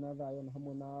ũkonainie na thayũ na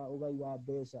hamwe na ũgai wa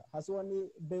mbeca haswa nĩ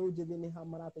mbeũ njĩthĩ nĩ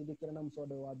marateithĩkĩra na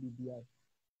mũconda wa BBI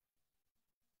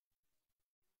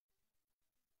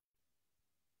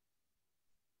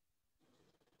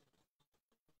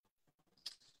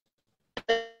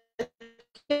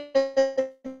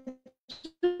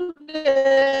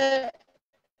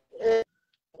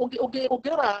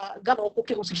ũngĩrora ngano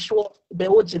ũkĩhusishwo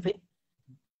mbeũ njĩthĩ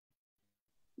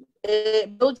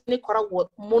mbeũ njĩthĩ nĩ ĩkoragwo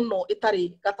mũno ĩtarĩ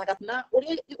gatagatĩ na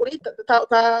ũrĩa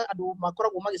ta andũ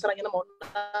makoragwo magĩcarania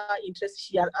na interest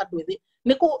cia andũ ethĩ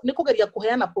nĩ kũgeria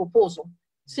kũheana proposal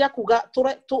cia kuga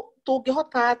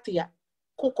tũngĩhota atĩa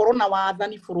gũkorwo na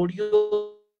wathani bũrũri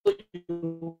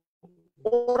ũyũ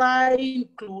ũra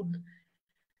include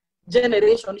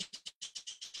generation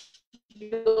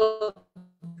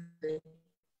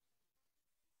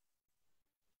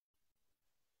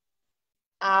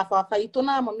baba itũ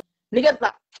na mami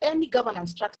nĩgetha any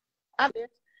governance structure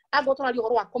agotwara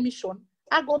ũhoro wa commission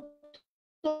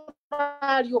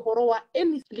tũraria ũhoro wa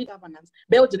any governance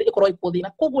mbeũ njĩthĩ ĩkorwo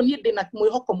ĩkũthĩna koguo niĩ ndĩna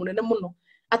mwĩhoko mũnene mũno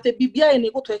atĩ BBI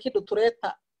nĩ gũtũhe kĩndũ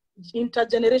tũreta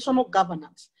intergenerational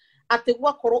governance atĩ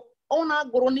gwakorwo ona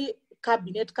ngorwo nĩ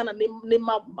cabinet kana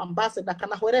nĩ ambassador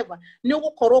kana wherever nĩ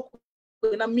ũgũkorwo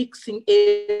kwĩna mixing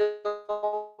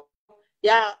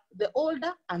ya the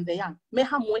older and the young me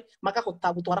hamwe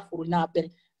makahota gũtwara bũrũri na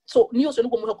mbere so niĩ ũcio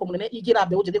nĩguo mwĩhoko mũnene ingĩra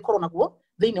mbeũ njĩthĩ korwo naguo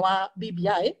thĩinĩ wa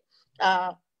BBI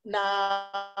na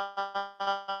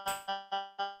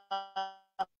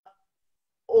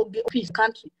peace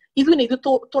country ithuĩ nĩ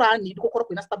ithuĩ tũranid gũkorwo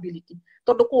kwĩna stability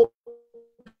tondũ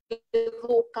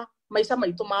kũthũka maica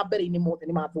maitũ ma mbere-inĩ mothe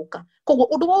nĩ mathũka koguo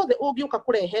ũndũ wothe ũngĩũka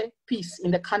kũrehe peace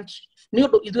in the country nĩ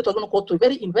ũndũ ithuĩ twagĩrĩirwo gũkorwo twĩ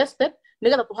very invested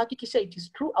nĩgetha tũhakikisha it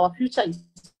is true our future is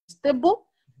stable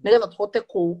nĩgetha tũhote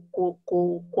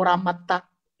kũramata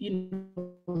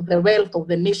the wealth of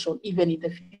the nation even in the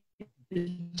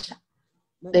future.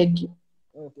 Thank you.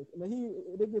 Okay. Na hii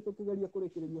rĩngĩ tũkĩgeria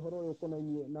kũrĩkĩrĩria ũhoro ũyũ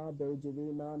ũkonainie na mbeũ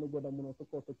njĩthĩ na nĩngwenda mũno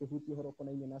tũkorwo tũkĩhutia ũhoro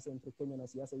ũkonainie na Central Kenya na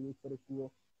siasa iria ikorĩ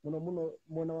kuo mũno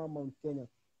mwena wa Mount Kenya.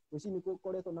 Rũciũ nĩ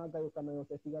gũkoretwo na ngayũkano ya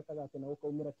ũteti gatagatĩ na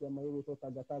gũkaumĩra kĩama gĩgwĩtwo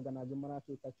Tangatanga na angĩ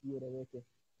maratuĩka Kieleweke.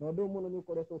 Na ũndũ mũno nĩ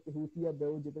ũkoretwo ũkĩhutia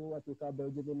mbeũ njĩthĩ gũgatuĩka mbeũ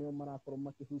njĩthĩ nĩo marakorwo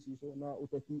makĩhucicwo na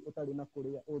ũteti ũtarĩ na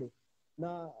kũrĩa ũrĩ.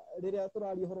 Na rĩrĩa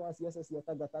tũraria ũhoro wa siasa cia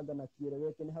Tangatanga na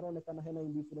Kieleweke nĩ haronekana hena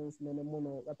influence nene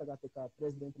mũno gatagatĩ ka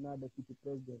president na deputy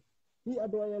president. Hihi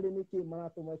andũ aya rĩ nĩkĩ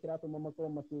kĩratũma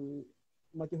makorwo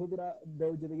makĩhũthĩra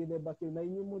mbeũ njĩthĩ gĩthemba kĩu na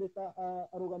inyuĩ mũrĩ ta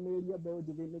arũgamĩrĩri a mbeũ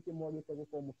njĩthĩ nĩkĩ mwagĩte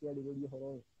gũkorwo mũkĩarĩrĩria ũhoro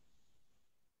ũyũ?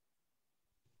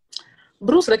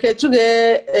 Bruce reke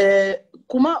njuge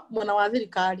kuma mwena wa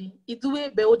thirikari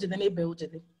ithuĩ mbeũ njĩthĩ nĩ mbeũ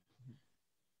njĩthĩ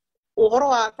ũhoro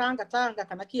wa Tangatanga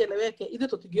kana Kieleweke ithuĩ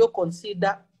tũtingĩo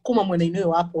consider kuma mwena-inĩ ũyũ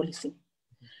wa policy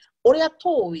ũrĩa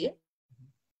tũĩ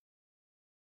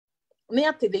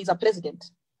nĩ atĩ there is a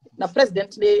president na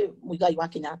president nĩ Muigai wa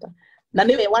Kenyatta na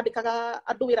nĩwe wandĩkaga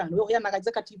andũ wĩra nĩwe ũheanaga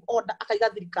executive order akaiga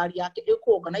thirikari yake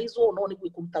ĩkũorganizwo no nĩguo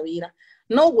ĩkũruta wĩra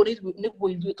na ũguo nĩguo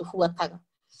ithuĩ tũbuataga.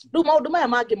 Rĩu maũndũ maya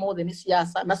mangĩ mothe nĩ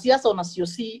siasa na siasa onacio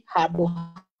ci handũ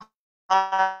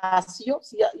hacio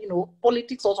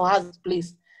politics also has its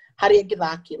place harĩa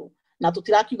ĩngĩthakĩrwo na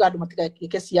tũtirakiuga andũ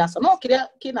matigeke siasa no kĩrĩa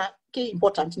kĩ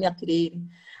important nĩ atĩrĩrĩ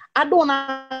andũ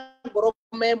ona ngoro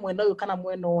me mwena ũyũ kana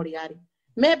mwena ũrĩa rĩ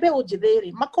me mbeũ njĩthĩ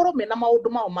rĩ makorwo mena maũndũ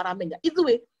mao maramenya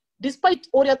ithuĩ despite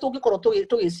ũrĩa tũngĩkorwo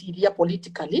tũgĩciria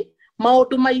politically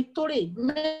maũndũ maitũ rĩ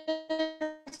me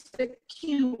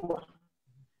secure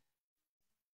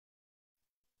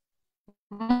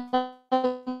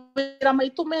wĩra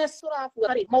maitũ me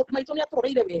tũrabuata rĩ maũndũ maitũ nĩ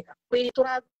atũroreire wega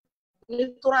nĩ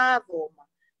tũrathoma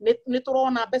nĩ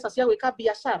tũrona mbeca cia gwĩka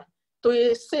biacara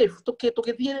twĩ safe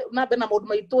tũgĩthiĩ na mbere na maũndũ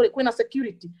maitũ rĩ kwĩna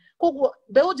security koguo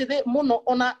mbeũ njĩthĩ mũno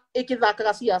ona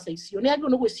ĩkĩthakaga siasa icio nĩ agĩrĩirwo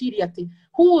nĩ gwĩciria atĩ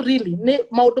who really nĩ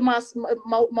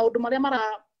maũndũ marĩa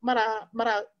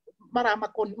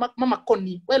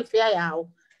mamakoni welfare yao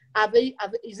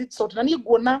is it sort na niĩ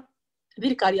nguona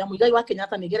thirikari ya Muigai wa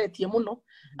Kenyatta nĩ geretie mũno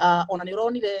ona nĩ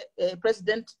ũronire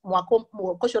president mwaka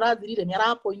ũcio ũrathirire nĩ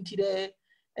arapointire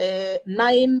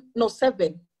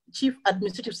 7 chief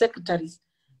administrative secretaries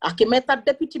akimeta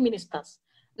deputy ministers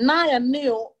na aya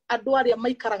nĩo andũ arĩa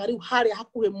maikaraga rĩu harĩa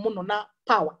hakuhĩ mũno na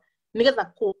power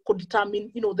nigetha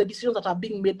determine the decisions that are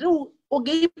being made. Rĩu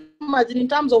imagine in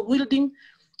terms of wielding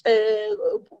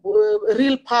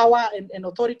real power and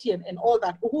authority and all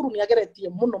that Uhuru nĩ ageretie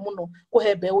mũno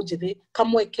kũhe mbeũ njĩthĩ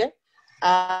kamweke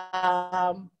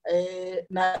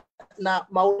na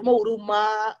maũndũ mau rĩu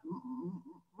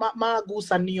ma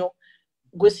ngucanio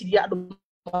ngwĩciria andũ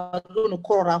no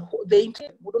kũrora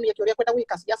mũndũ nĩ akĩoria kwenda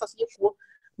gwĩka siasa ciĩkuo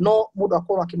no mũndũ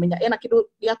akorwo akĩmenya ena kĩndũ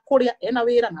gĩa kũrĩa ena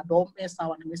wĩra na ndo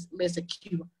mesawa na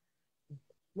mesekiwa.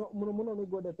 No mũno nĩ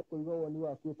ngwendete kũigua woni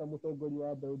waku ta mũtongoria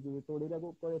wa mbeũ njĩthĩ tondũ rĩrĩa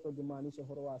gũkoretwo ngĩmaanisha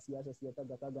ũhoro wa siasa cia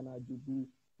Tangatanga na Jubilee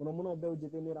mũno mbeũ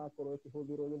njĩthĩ nĩ ĩrakorwo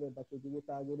ĩkĩhũthĩrwo gĩthemba kĩngĩ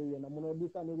gĩtagĩrĩire na mũno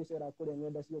ndika nĩ ũgĩcera kũrĩa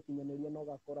ng'enda cia ũkinyanĩria na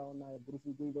ũgakora ona ngurubu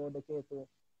ingĩ ithondeketwo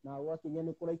na gwakinya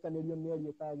nĩ kũraikanĩrio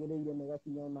mĩario ĩtagĩrĩire na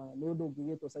ĩgakinya ona nĩ ũndũ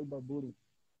ũngĩgĩtwo cyber bullying.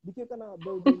 Ndikĩ kana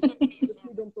mbeũ njĩthĩ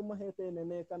freedom tũmahete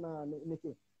nene kana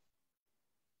nĩkĩ?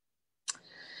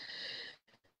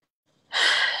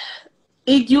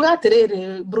 Ingiuga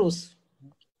atĩrĩrĩ Bruce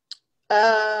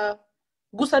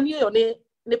ngucanio ĩyo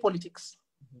nĩ politics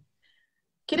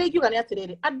kĩrĩa ingiuga nĩ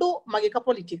atĩrĩrĩ andũ magĩka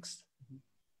politics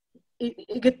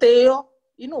gĩtĩo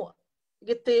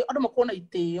gĩtĩo andũ makorwo na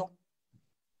itĩo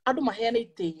andũ maheane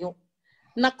itĩo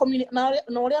na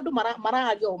ũrĩa andũ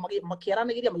mararia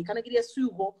makĩaranagĩria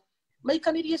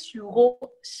maikanĩrie ciugo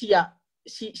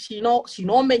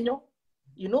cina ũmenyo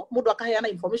mũndũ akaheana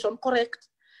information correct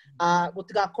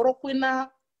gũtigakorwo kwĩna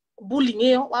bullying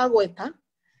iyo wagweta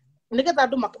nigetha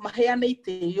andu maheane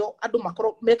itio andu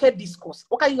makoro make discourse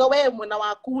ukaiga we mwena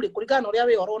waku ri kurigana uria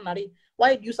we orona ri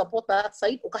why do you support that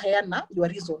side ukaheana your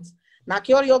reasons na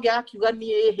kiori ogi akiuga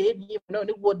ni no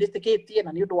niguo nditikitie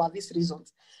na ni undu wa these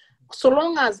reasons so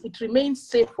long as it remains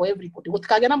safe for everybody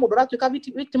gutikagĩa na mundu ratuika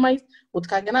victimized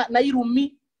gutikagĩa na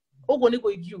irumi uguo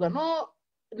niguo ingiuga no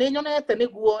ni nyonete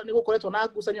niguo nigukoretwo na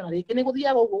ngucanio na ringi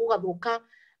niguthiaga uguo gugathuka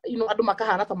andu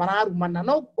makahana ta mararumana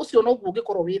no ucio no guo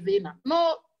ungikorwo wi thina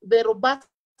no the robustness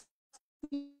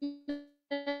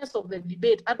of the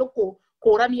debate andu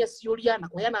kurania ciuria na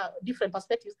kuheana different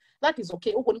perspectives that is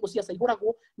okay uguo niguo ciaca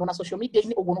iguragwo no na social media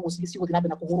ini uguo niguo ciguthi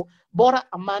na kuguru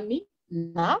bora amani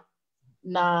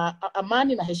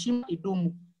na heshima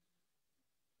idumu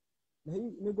na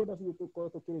hii nĩ ngwenda biũ tũkorwo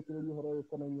tũkĩrĩkĩrĩria ũhoro ũyũ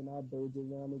ũkonainie na mbeũ njĩthĩ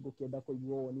na nĩ ngũkĩenda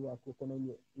kũigua woni waku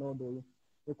ũkonainie na ũndũ ũyũ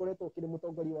nĩũkoretwo ũkĩrĩ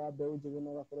mũtongoria wa mbeũ njĩthĩ na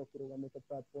ũgakorwo ũkĩrũgamĩte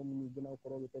platform nyingĩ na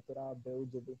ũkorwo ũgĩtetera mbeũ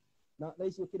njĩthĩ na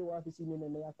ici ũkĩrĩ wabici-inĩ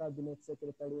nene ya cabinet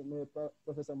secretary nĩ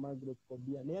Professor Margaret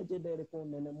Kobia nĩ agenda ĩrĩkũ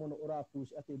nene mũno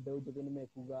ũrapush atĩ mbeũ njĩthĩ nĩ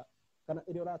mekuga kana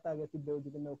ĩrĩa ũratarget mbeũ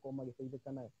njĩthĩ megũkorwo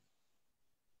magĩteithĩka nayo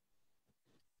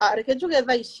reke njuge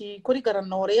thaa ici kũringana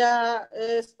na ũrĩa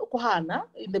kuhana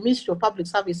in the Ministry of Public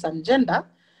Service and Gender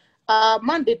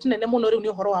mandate nene mũno rĩu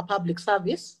nĩ ũhoro wa public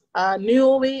service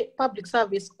nĩ public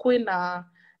service kwĩna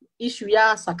issue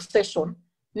ya succession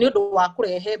nĩ ũndũ wa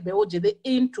kũrehe mbeũ njĩthĩ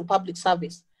into public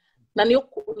service na nĩ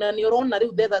ũrona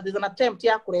rĩu there's an attempt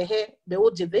ya kũrehe mbeũ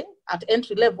njĩthĩ at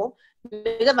entry level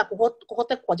nĩgetha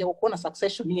kũhote kwanja gũkorwo na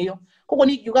succession ĩyo koguo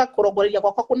nĩ ingiuga kũrongoreria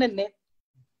gwakwa kũnene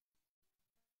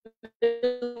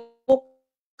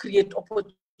create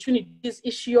opportunities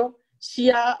issue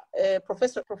cia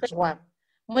professional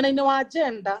mwena-inĩ wa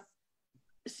gender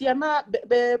ciana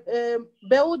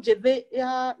mbeũ njĩthĩ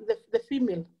ya the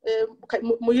female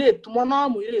mũirĩtu mwana wa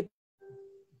mũirĩtu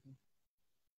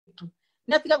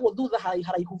nĩ atigagwo thutha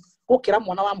haraihu gũkĩra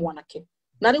mwana wa mwanake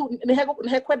na rĩu nĩ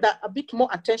hekwenda a bit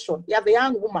more attention ya the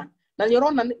young woman na nĩ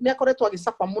ũrona nĩ akoretwo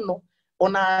agĩcafa mũno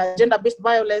ona gender based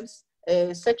violence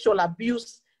sexual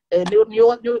abuse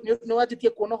nĩ wajitie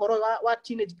kuona ũhoro wa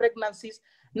teenage pregnancies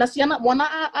na ciana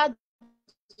mwana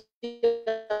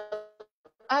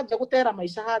aja gutera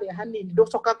maisha harĩa hanini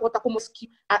ndocoka kuhota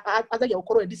kumuski azagia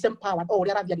gukorwo disempowered o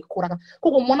ũrĩa arathia gĩkũraga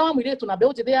koguo mwana wa mũirĩtu na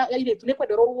mbeũ njĩthĩ ya airĩtu nĩ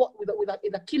kwenderwo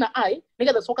with a keen eye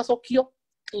nĩgetha cocokio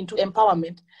into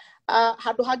empowerment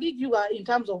handũ hangĩ ingiuga in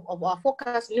terms of our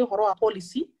focus nĩ ũhoro wa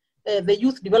policy the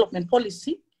youth development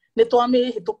policy nĩ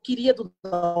twamĩhĩtũkirie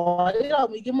thutha wa wĩra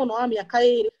mũingĩ mũno wa mĩaka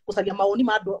ĩrĩ gũcaria mawoni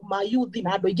ma youth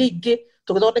na andũ aingĩ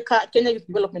tũgĩthondeka Kenya Youth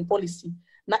Development Policy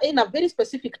na ina very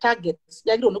specific targets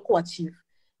yagĩrĩirwo nĩ kuachieve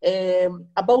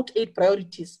about 8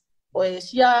 priorities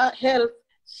cia health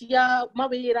cia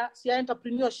mawĩra cia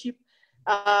entrepreneurship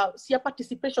cia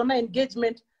participation na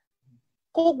engagement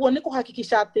koguo nĩ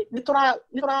kuhakikisha atĩ nĩ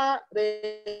tũra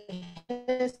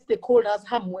stakeholders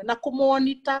hamwe na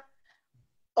kũmonitor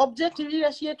objective iria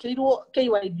ciĩkĩrirwo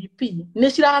KYDP nĩ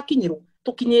cirakinyĩrwo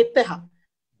tũkinyĩte ha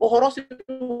ũhoro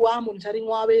ũcio wa monitoring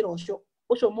wa wĩra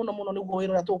ũcio mũno nĩguo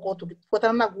wĩra ũrĩa tũgũkorwo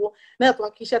tũgĩbuatana naguo na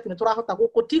tũhakikisha atĩ nĩ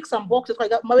tũrahota tick some boxes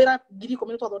twaiga mawĩra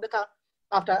 10,000 twathondeka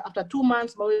after 2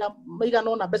 months mawĩra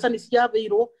maigana na mbeca nĩ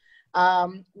ciathĩirwo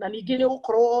na ningĩ nĩ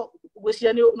gũkorwo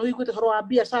gwĩciria nĩ ũiguĩte ũhoro wa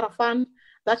biashara fund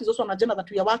that is also an agenda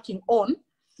that we are working on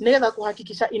nĩgetha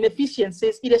kuhakikisha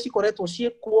inefficiencies iria cikoretwo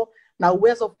ciĩkuo na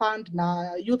uwezo fund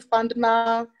na youth fund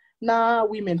na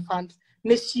women fund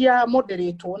nĩ cia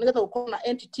moderatwo nĩgetha gũkorwo na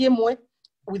entity ĩmwe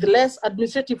with less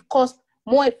administrative cost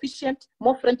more efficient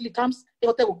more friendly terms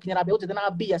ihote gũkinyĩra mbeũ njĩthĩ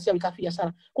na mbia cia wĩka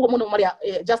biashara koguo mũno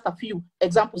marĩa just a few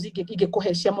examples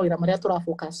ingĩkũhe cia mawĩra marĩa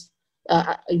tũrafocus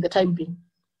in the time being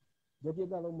Njokie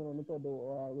ngatho mũno nĩ tondũ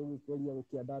wa gũgĩkũria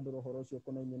gũkĩandandũra ũhoro ũcio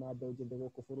ũkonainie na mbeũ njĩthĩ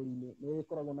gũkũ bũrũri-inĩ nĩ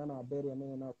ĩkoragwo na namba ĩrĩa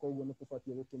nene na koguo nĩ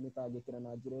tũbatiĩ gũkĩmĩtangĩkĩra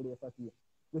na njĩra ĩrĩa ĩbatiĩ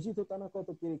gũci tũtanakorwo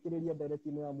tũkĩrĩkĩrĩria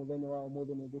ndereti-inĩ ya mũthenya wa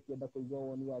ũmũthĩ nĩ ngũkĩenda kũigua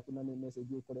woni waku na nĩ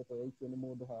message ĩkoretwo yaikio nĩ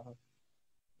mũndũ haha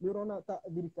nĩ ũrona ta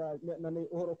thirikari na nĩ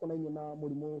ũhoro ũkonainie na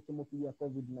mũrimũ kĩmũki gĩa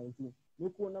COVID-19 nĩ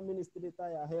kuona ministry ta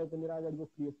ya health nĩ ĩrageria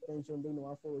create tension thĩinĩ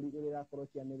wa bũrũri ĩrĩa ĩrakorwo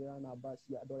ĩkĩanĩrĩra namba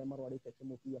cia andũ arĩa marwarĩte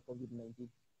kĩmũki gĩa COVID-19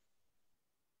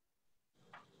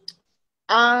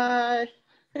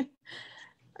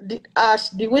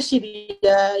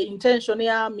 ndigwĩciria intention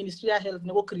ya Ministry ya Health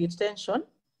nĩ create tension.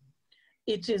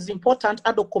 It is important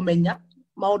andũ kũmenya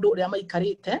maũndũ ũrĩa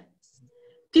maikarĩte.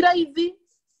 Ti raithi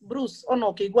Bruce ona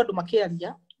ũkĩigua andũ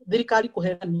makĩaria thirikari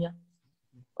kũhenania.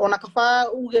 Ona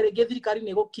kaba uge rĩngĩ thirikari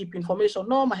nĩ keep information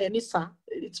no mahenisa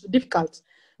it's difficult.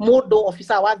 Mũndũ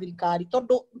officer wa thirikari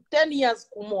tondũ 10 years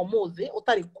kuma ũmũthĩ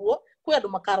ũtarĩ kuo kwĩ andũ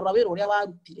makarora wĩra ũrĩa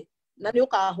warutire na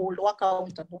nĩ hold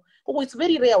accountable. Koguo it's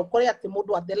very rare ukore ati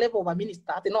mundu at the level of a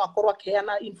minister ati no akorwo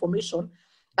akiheana information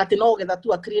ati no getha tu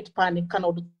create panic kana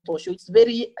undu tocio.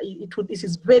 This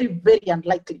is very very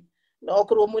unlikely.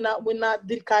 Okorwo mwina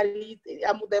thirikari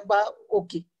ya muthemba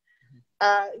okay.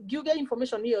 Giuge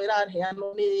information hiyo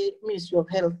iraheanwo ni Ministry of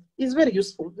Health is very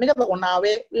useful. Nigetha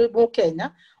onawe mu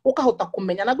Kenya ukahota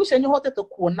kumenya na gwicenyo hotete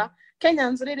kuona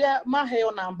Kenyans riria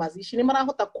maheo numbers ici ni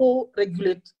marahota ku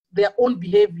regulate their own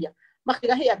behavior.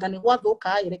 Makigahiaga ni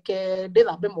gwathuka reke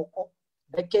ndithambe moko,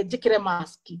 reke njikire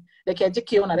mask, reke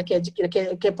njikiona,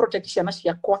 reke protect ciana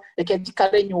ciakwa, reke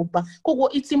njikare nyumba. Koguo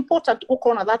it's important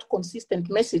ukorwo na that consistent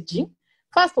messaging.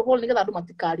 First of all, nigetha andu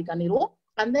matikariganirwo,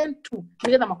 and then two,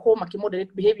 nigetha makorwo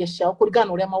makimoderate behavior ciao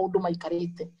kuringana uria maundu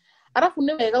maikarite. Arafu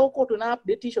ni wega gukorwo twina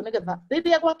update icio nigetha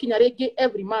riria gwakinya ringi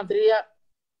every month riria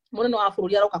munene wa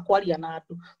bururi aroka kwaria na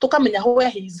andu tukamenya where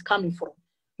he is coming from.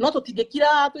 No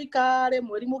tutingikira tuikare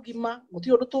mweri mugima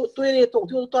guti undu twiritwo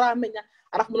guti undu turamenya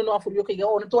arafu munene wa bururi ukiga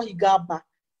ni twahinga mba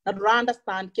na ndura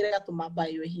understand kiria tumamba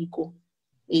iyo hiko.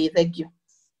 Thank you.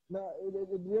 Na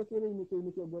ndio kile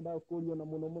kio goda kurio na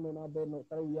muno na beno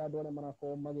tari ya dole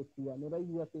marako magikua ni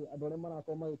raigua ati adole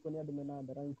marako magikua ni andu mena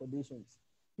underlying conditions.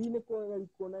 Hii ko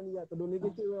ikonania tondu ni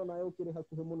gikiro na yo kire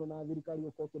hakuhe muno na thirikari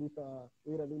ukokiruta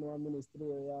wira thini wa ministry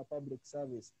ya public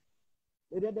service.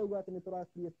 Iria ndauga ati ni tura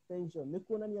create tension ni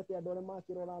kuonania ati adole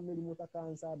makirora mirimu ta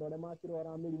cancer, adole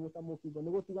makirora mirimu ta mukigo ni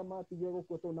gutiga matige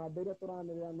gukuto na mbere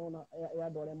turanirira nona ya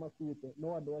adole makuite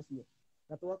no andu acio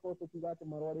na tugakorwo tukiga ati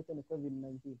marwarite ni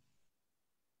COVID-19.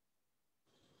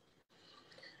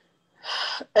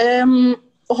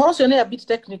 Uhoro ucio ni a bit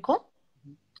technical.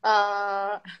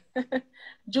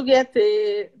 Njuge ati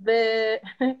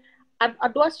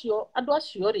andu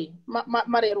acio ri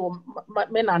marerwo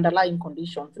mena underlying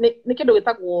conditions ni kindu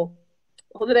gitagwo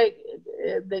huthire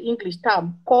the English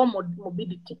term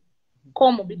comorbidity.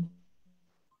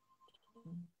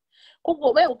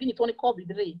 Koguo we uginyitwo ni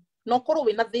COVID ri no korwo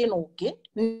wina thina ungi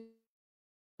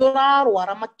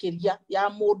urarwara makiria ya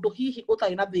mundu hihi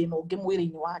utari na thina ungi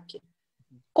mwiri-ini wake.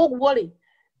 Koguo ri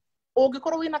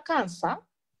ungikorwo wina cancer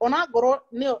ona ngoro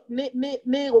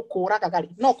ni gukuraga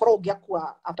gari no korwo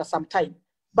ungiakua after some time,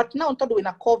 but now tondu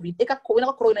wina COVID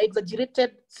igakorwo wina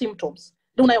exaggerated symptoms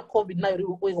riu nayo COVID nayo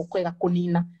riu wigokwega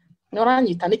kunina ni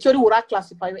uranyita nikio riu ura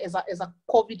classify as a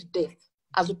COVID death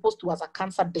as opposed to as a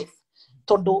cancer death.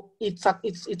 Tondu it's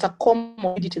a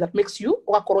comorbidity that makes you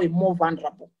ugakorwo more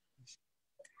vulnerable.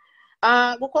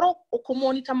 Gukorwo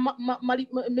ukumonitor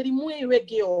mirimu iyo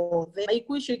ingi yothe na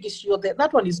ikuo icio ingi ciothe,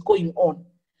 that one is going on.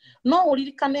 No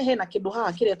uririkane hena kindu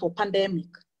haha kiretwo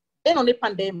pandemic. Eno ni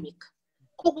pandemic.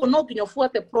 Koguo no nginya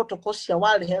ufuate protocols cia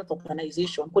World Health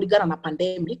Organization kuringana na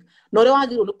pandemic. No ria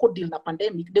wagirwo ni ku deal na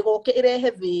pandemic ndigoke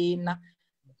irehe thina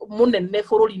munene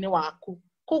bururi-ini waku.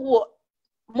 Koguo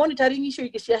monitoring icio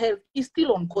ingi cia health is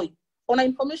still ongoing. Ona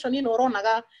information ino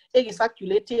uronaga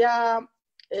circulate ya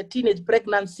teenage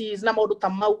pregnancies na maundu ta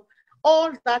mau,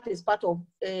 all that is part of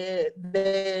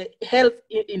the health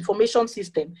information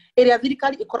system area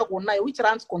thirikari ikoragwo nayo which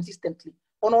runs consistently.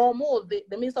 Ono mo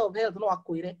the Minister of Health no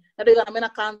akwire na ndigana mena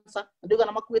cancer,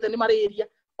 ndigana makuite ni malaria,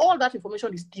 all that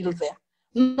information is still there.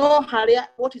 No haria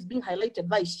what is being highlighted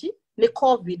by she ni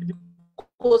COVID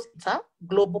because it's a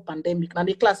global pandemic na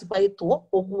ni classify to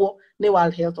oguo ni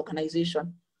World Health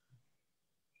Organization.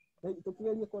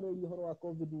 Tukigeria kwaria horo wa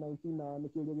COVID-19 na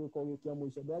nikiuria gikuo kia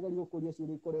mwisho ndageria gukuria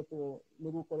ciuri ikoretwo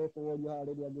ni gukoretwo woria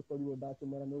hariria ngikorirwo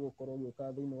ndakimera ni gukorwo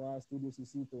gioka thiini wa studio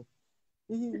cito.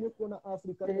 Hihi ni kuona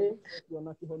Africa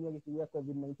na kihonia giki gia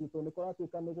COVID-19 to ni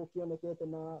koratuika ni gukionekete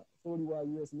na bũrũri wa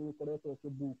US ni gukoretwo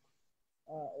kibook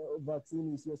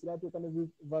vaccine icio ciratuika ni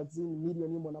vaccine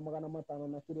milioni 1.5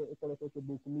 na kire ikoretwo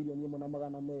kibook milioni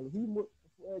 1.2. Hihi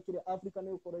kire Africa ni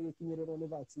gukorwo gikinyirirwo ni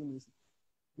vaccine ici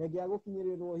ngia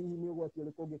gukinyirirwo hihi ni ugwati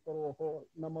uri kungikorwo ho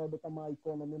na maundu ta ma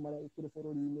economy maria ikiri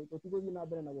bururi-ini tutigothii na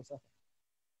mbere na gucafa.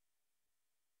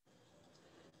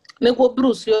 Niguo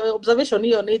Bruce, observation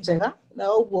hiyo ni njega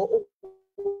na uguo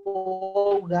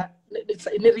uga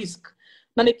ni risk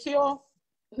na nikio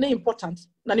ni important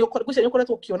na ni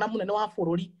ukoretwo ukiona munene wa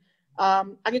bururi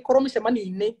agikorwo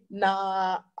micemani-ini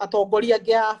na atongoria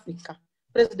angi a Africa,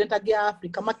 president angi a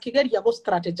Africa makigeria go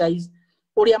strategize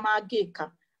uria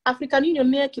mangika. African Union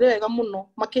ni ekire wega muno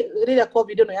riria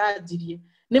COVID ino yajirie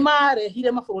ni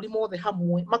marehire mabũrũri mothe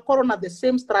hamwe makorwo na the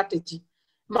same strategy,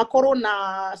 makorwo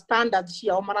na standards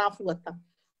ciao marafuata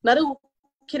na riu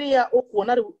kiria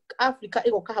ukuona riu Africa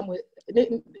igoka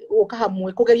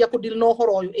hamwe kugeria kudeal na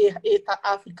uhoro uyu eta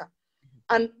Africa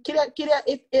and kiria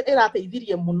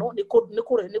irateithirie muno ni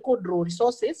ku draw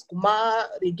resources kuma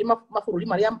ringi mabũrũri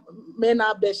maria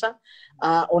mena mbeca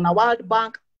ona World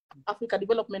Bank Africa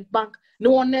Development Bank ni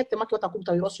wonete makihota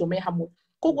kuruta wira ucio me hamwe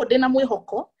koguo ndina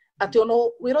mwihoko ati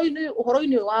ono wira-ini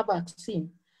uhoro-ini wa vaccine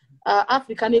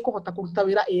Africa ni kuhota kuruta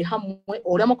wira hamwe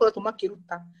uria makoretwo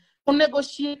makiruta to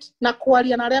negotiate na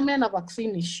kwaria na aria mena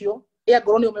vaccine icio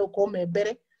ngoro ni umeuko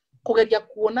mbere kugeria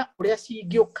kuona uria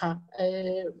cingioka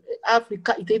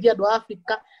Africa iteithia andu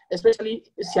Africa especially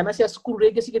ciana cia cukuru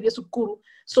rege cigethie cukuru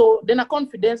so ndina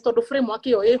confidence tondu framework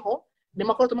iyo iho ni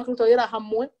makoretwo makiruta wira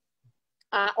hamwe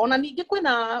ona ningi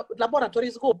kwina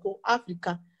laboratories gopo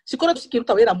Africa cikoretwo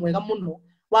cikiruta wira mwega muno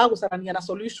wa gucarania na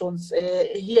solutions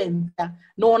here and there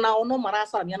no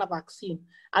maracania na vaccine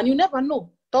and you never know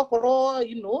tokoro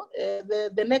you know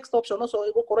the next option also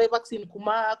igukoro vaccine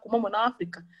kuma mwena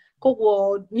Africa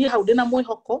koguo ni hau ndina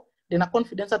mwihoko ndina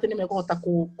confidence ati ni meguhota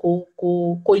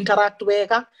ku interact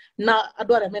wega na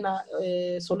andu aria mena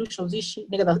solutions ici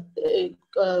nigetha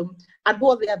andu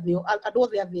othe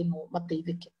athi no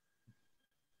mateithike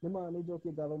nima ni joki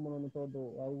ngatho muno ni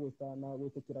tondu wa gwita na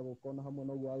gwitikira gukona hamwe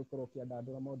no gwa gikorwo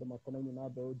kiandandura maundu makonaini na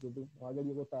mbeu njithi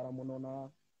wagerie gutara muno na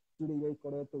kiri iria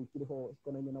ikoretwo ikiriho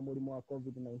ikonaini na murimu wa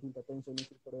COVID-19 attention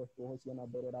ikoretwo ho ciana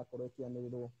mbere rakorwo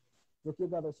kianirirwo joki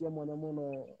ngatho cia mwanya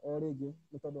muno o ringi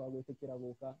ni tondu wa gwitikira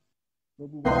guka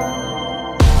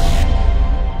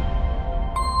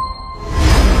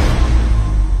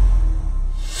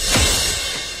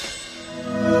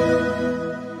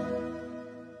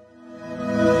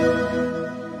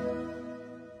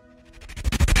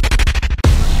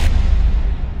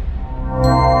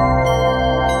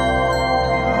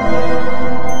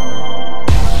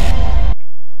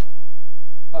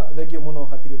thank you muno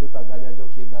hatiri undu tangaja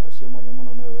joki ngatho cia mwanya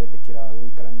muno niwe wetikira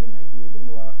guikarania na ithuĩ thĩinĩ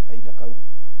wa kahinda kau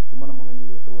tumana mugeni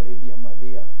gwitwo Lydia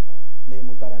Mathia ni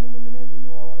mutarani munene thĩinĩ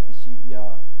wa wabici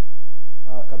ya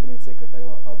cabinet secretary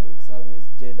wa public service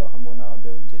jeda hamwe na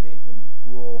mbeu njithi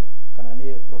kuo kana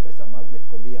ni Professor Margaret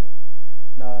Kobia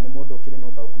na ni mundu kiri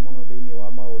no tauku muno thĩinĩ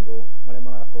wa maundu maria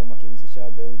marakorwo makihusisha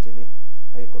mbeu njithi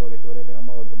agikorwo gitwerethera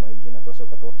maundu maingi na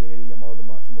twacoka twakiriria maundu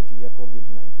ma kimuki gia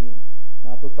COVID-19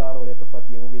 na tutaro uria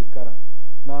tubatie gugikara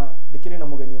na ndikiri na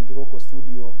mugeni ungi guku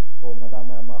studio o mathaa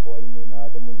maya ma hwaini na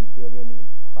ndemunyite ogeni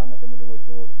kuhana te mundu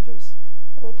gwitwo Joyce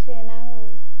gutire na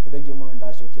thengiũ muno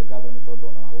ndacokia ngatho ni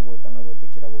tondu na wagugwita na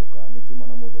gwitikira guka ni tuma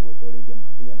na mundu gwitwo Lydia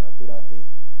Mathia na twira ati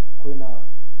kwina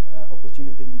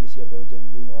opportunity nyingi cia mbeu njithi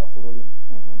thĩinĩ wa bururi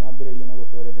na mbiriria na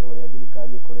gutwerethera uria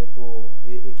thirikari ikoretwo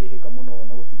ikihika muno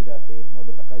na gutigira ati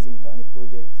maundu ta kazi mtaani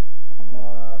project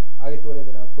na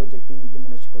agitwerethera project nyingi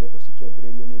muno cikoretwo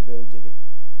cikiambiririo ni mbeu njithi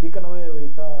ndikana wewe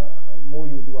wita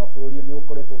muyuthi wa bururi ni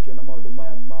ukoretwo ukiona maundu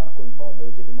maya ma kuempower mbeu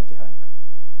njithi makihanika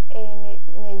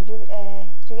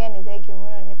juge ni thengiũ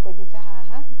muno ni kujita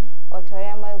haha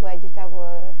otoria maigwa jitagwo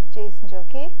Joyce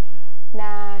Njoki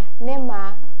na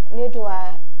nema ni undu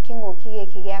wa king'uki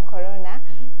giki gia corona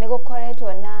ni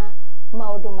gukoretwo na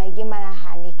maundu maingi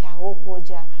marahanika guku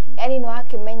nja yani no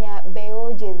akimenya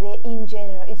mbeu njithi in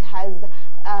general it has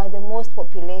the most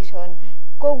population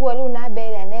koguo riu na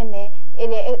mbere nene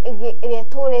iria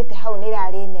turite hau ni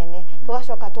rari nene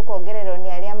tugacoka tukongererwo ni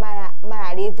aria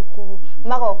marari thukuru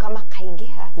magoka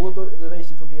makaingiha kuto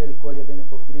thaici tukigeri kwaria thini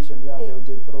population ya mbeu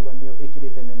njithi turoga niyo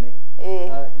ikirite nene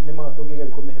ni ma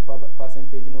tungigeri kumihe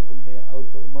percentage no tumihe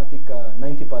automatic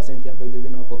 90% ya mbeu njithi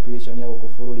no population ya guku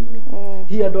bururi-ini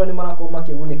hi andu ani marakorwo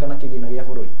makigunika na kigina gia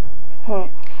bururi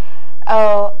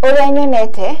uria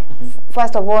nyonete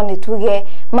first of all ni tuge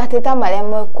mateta maria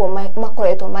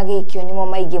makoretwo magikio nimo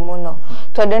maingi muno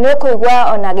tondu ni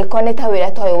kuigwa ona gikoneta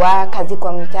wira toy wa kazi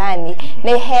kwa mitaani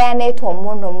ni heanetwo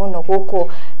muno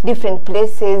guku different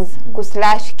places ku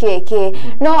slash kk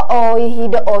no o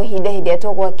ihinda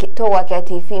togwa kia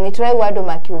TV ni turaigwa andu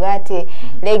makiuga ati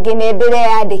rĩngĩ nĩ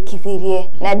ndĩreyandĩkithirie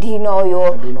na ndino uyu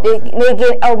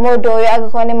rĩngĩ mundu uyu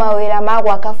agĩkorwo nĩ mawĩra ma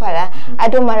gwaka bara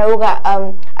andu marauga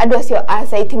andu acio a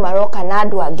site maroka na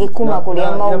andu angĩ kuma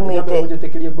kũrĩa maumĩte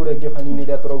ũnjĩtĩkĩrie ngũrenge hanini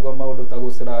rĩa turauga maũndũ ta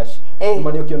gũ slash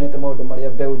kuma nĩ ũkĩonete maũndũ marĩa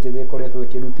mbeu njithi ĩkoretwo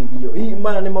ĩkĩrutithio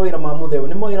maya nĩ mawĩra ma mũtheo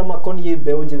nĩ mawĩra makoniĩ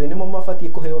mbeu njithi nĩmo mabatiĩ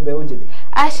kũheo mbeu njithi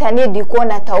aca ni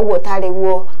ndikuona ta uguo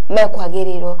tariguo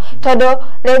mekwagĩrĩrwo tondu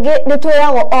rĩngĩ nĩ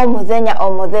twĩragwo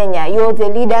o muthenya you the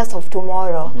leaders of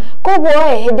tomorrow koguo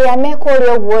hĩndĩ ya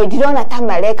mekũrĩa ũguo ndirona ta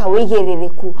mareka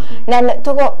wĩigĩrĩrĩku na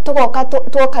tugoka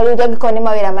tuoka rĩu angĩkorwo nĩ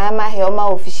mawĩra marĩa maheo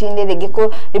maobici-inĩ rĩngĩ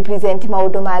kũ represent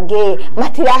maũndũ mangĩ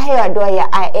matiraheo andũ aya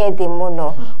ethĩ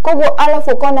mũno koguo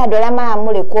alafu kona andũ arĩa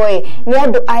maramũrĩkwo nĩ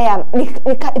andũ aya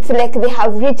it's like they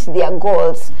have reached their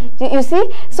goals you see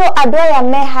so andũ aya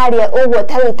me harĩa ũguo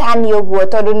koguo taru tani oguo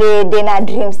tondu ni ndina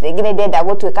dreams ngine ndenda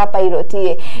gutwika pilot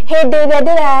ye hindi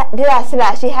ria ndira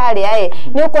slash haria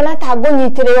ni ukona ta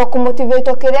ngunyitirirwo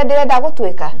kumotivate kiria ndirenda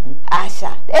gutwika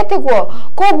aca etiguo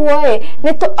koguo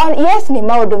yes ni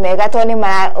maundu mega to ni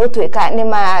utwika ni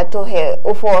matuhe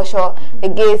ufoco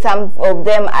some of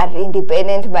them are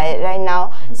independent by right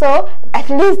now, so at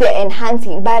least they're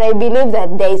enhancing, but I believe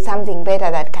that there is something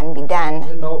better that can be done.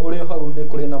 No, ule hau ne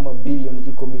kuri na mabilioni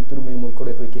 10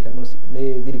 ikoretwo ikihano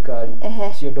ni thirikari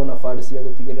cio dona fund cia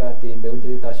gutigirira ati mbeu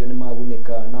njĩthĩ tacio ni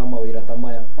magunĩka na mawĩra ta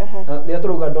maya. Na rĩrĩa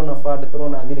tũrauga dona fund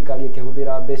turona thirikari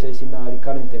ikihũthĩra mbeca ici na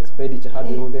recurrent expenditure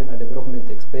handũ ihũthĩre na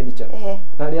development expenditure.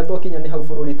 Na rĩrĩa twakinya ni hau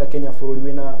bũrũri ta Kenya, bũrũri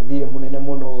wĩna thirĩ mũnene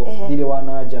mũno, thirĩ wa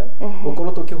nanja,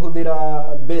 gũkorwo tũkĩhũthĩra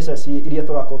mbeca iria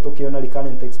tũrakorwo tũkĩona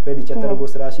recurrent expenditure tarĩ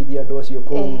gũciracithia andũ acio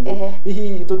kũu.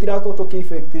 Hihi tũtirakorwo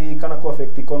tũkĩ-affect kana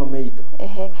ku-affect economy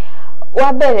itũ.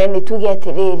 Wa mbere ni tuge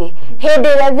atiriri hindi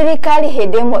ria thirikari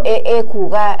hindi imwe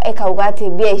ikauga ati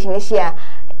mbia ici ni cia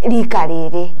rika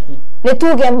riri ni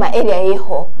tuge ma area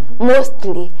iho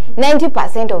mostly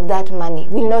 90% of that money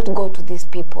will not go to these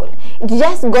people. It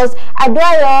just goes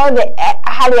adwaro the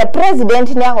haria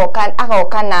president ni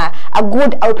agoka na a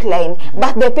good outline,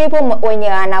 but the people wenye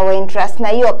wana interest na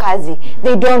hiyo kazi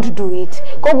they don't do it.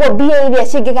 Koguo bia iria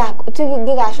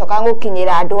cigigacoka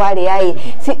gukinyira andu aria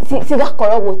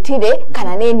cigakorwo gutire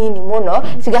kana ni nini muno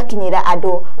cigakinyira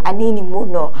andu anini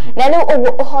muno. Na ni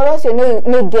uhoro ucio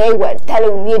ni ndeigwa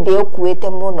tari ni ndeukuite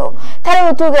muno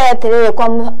tari tuge atiriri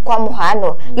kwa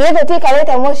muhano githe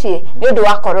tikarite mucii ni undu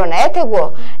wa corona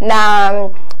etiguo na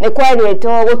ni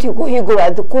kwaritwo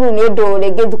gutikuhingura thukuru ni undu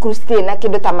ringi thukuru citiri na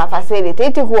kindu ta mafacility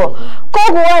etiguo.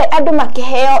 Koguo andu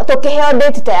makiheo tukiheo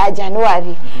date ta ya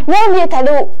January no ni tari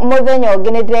muthenya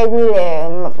ungi ni ndireguire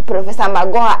Professor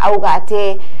Magoha auga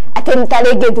ati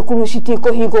ntaringi thukuru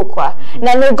citikuhingũka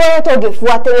na ni ngoretwo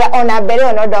ngibuatĩrĩra ona mbere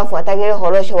ona ndabuatagĩra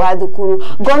ũhoro ũcio wa thukuru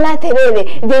ngona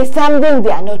atĩrĩrĩ there is something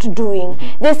they are not doing.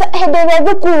 Hĩndĩ ĩrĩa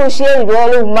thukuru ciĩrirwo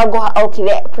rĩu Magoha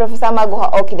okire, Professor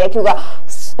Magoha okire akiuga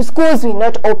schools will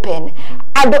not open,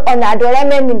 ona andu aria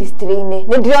me ministry-ini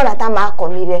ni ndirona ta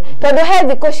makomire tondu he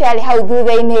thikũ ciarĩ hau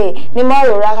thutha-inĩ ni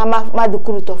marũraga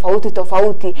mathukuru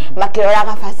tofauti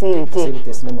makiroraga facility.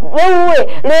 Rĩu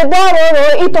rĩmbo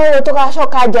rũrũ itoĩ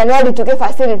tugacoka January tuge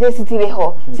facility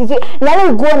citiriho na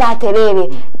rĩu nguona atĩrĩrĩ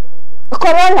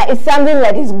corona is something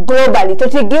that is globally.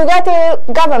 Tutingiuga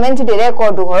government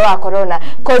directed uhoro wa corona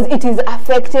because it is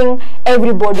affecting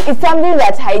everybody. It's something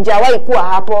that haijawahi kuwa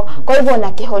hapo. Kwa hivyo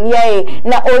na kihonia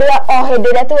na uria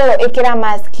ohendera twero ikira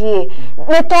mask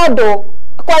ni tondu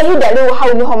kwa ihinda riu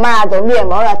hau niho marathomire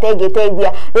maora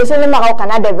tegiteithia rucio ni magoka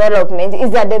na development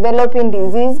is a developing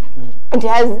disease. It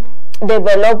has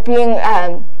developing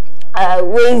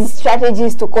ways,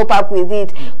 strategies to cope up with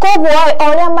it. Koguo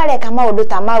oria mareka maundu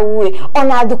ta mau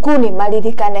ona thukuru ni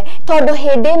maririkane tondu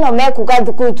hindi ino mekuga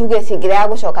thukuru tuge cingire ya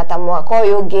gucoka ta mwaka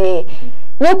uyu ungi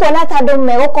ni kuona tandu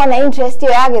megukona interest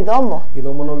ya githomo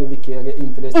no githikiage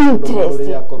interest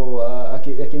yakorwo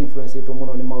influence itu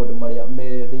muno ni maundu maria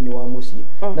me thiini wa mucii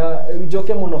na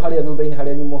njoke muno haria thutha-ini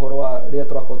haria nyuma horo wa ria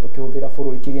turakorwo tukihuthira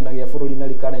bururi kigina gia bururi na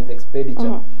recurrent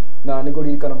expenditure na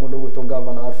niguririkana mundu gwitwo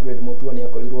Governor Alfred Mutua ni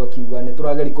akorirwo akiuga ni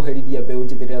turageri kuherithia mbeu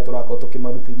njithi ria turakorwo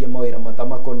tukimarutithia mawira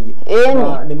matamakonie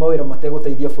na ni mawira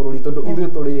mateguteithia bururi tondu ithuĩ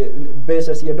turi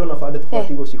mbeca cia dona fund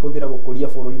tubati gucihuthira gukuria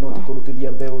bururi no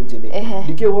tukurutithia mbeu njithi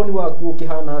ndike woni waku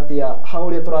ukihana atia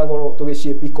hauria turagorwo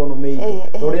tugishape economy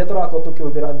itu uria turakorwo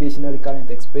tukihuthira mbeca na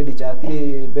recurrent expenditure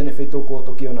atiri benefit uko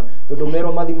tukiona tondu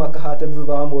mero mathi makahate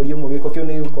thutha wa mweri umwe giko kiu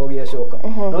ni uko giacoka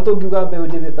no tungiuga mbeu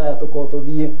njithi ta ya tuko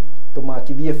tuthie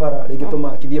tumakithie bara ringi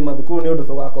tumakithie mathukuru ni undu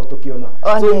tugakorwo tukiona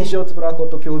so in short turakorwo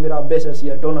tukihuthira mbeca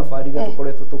cia dona fund iria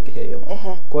tukoretwo tukiheo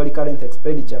kwa recurrent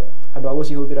expenditure handu ha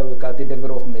gucihuthira gwika ati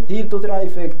development hihi tutira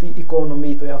effect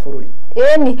economy itu ya bururi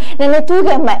na ni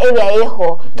tuge ma area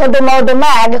iho tondu maundu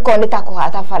maya angĩkorwo ni ta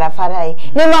kuhata barabara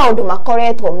ni maundu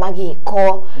makoretwo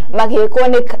magĩkwo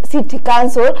ni city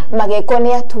council magĩkwo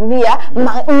ni atumia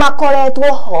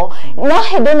makoretwo ho no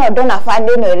hindi no dona fund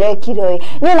ino irekirwo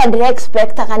ni na direct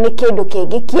expectaga ni kindu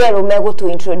kingi kieru megutu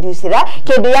introduce ra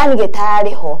kindu yani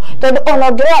gitari ho tondu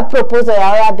ona ngira proposal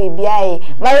ya BBI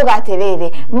maruga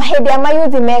atiriri mahindi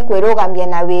amayuthi mekwĩrũgamia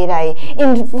na wĩra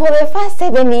for the first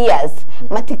 7 years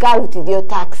matikarutithio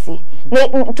taxi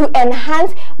to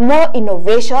enhance more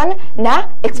innovation na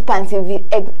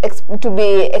to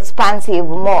be expansive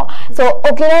more. So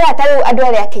ukirora taru andu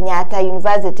aria Kenyatta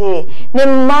University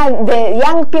the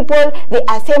young people they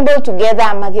assemble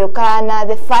together magiukana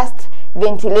the first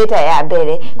ventilator ya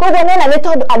mbere koguo nona nĩ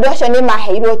tondũ andũ acio nĩ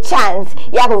maheirwo chance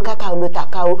ya gwĩka kaũndũ ta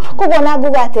kau koguo na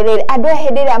nguga atĩrĩrĩ andũ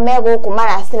hĩndĩ ĩrĩa megũkũ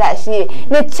maraciraci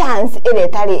nĩ chance ĩrĩa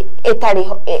ĩtarĩ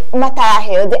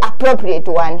mataraheo the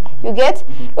appropriate one you get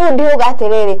rĩu ndiuga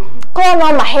atĩrĩrĩ korwo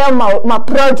no maheo ma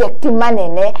project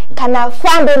manene kana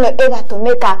fund ĩno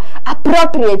ĩgatũmĩka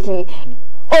appropriately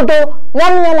odo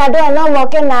namwe na doa no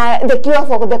moke na the cure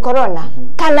for the corona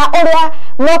kana oria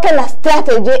moke na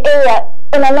strategy area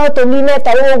ona no to nine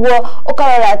ta uguo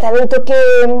ukarora ta ru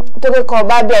tuke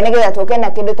kobabia negetha tuke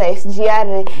na kindu ta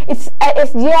SGR it's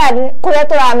SGR kuria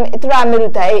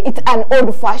turamiruta it's an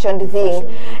old fashioned thing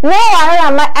no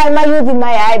ama youth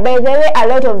my by the way a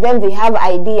lot of them they have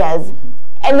ideas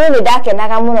and when they dake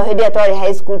naga muno hedi atwari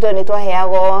high school to ni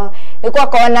twaheago ikwa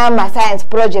kona ma science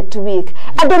project week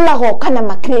adu magoka na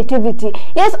ma creativity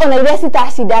yes ona ile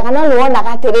sitacidaga no nuona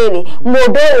gatiriri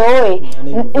mundu uyu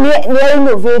ni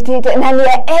innovative na ni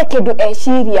ekindu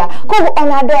eciria koguo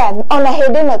ona ndoya ona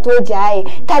hedi no tujai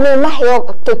tani maheo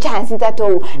to chance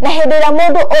tatu na hedi ra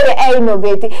mundu uyu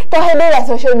innovate to hedi ra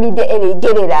social media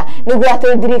ĩrĩingĩrĩra niguo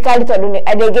atĩ thirikari tondu ni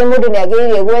adege mundu ni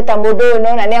agĩrĩire gweta mundu uyu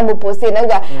nona ni amupost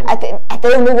nauga ati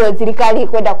niguo thirikari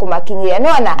kwenda kumakinyia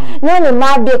nona no ni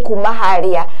mambie kuma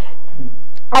haria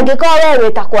angĩkorwo wewe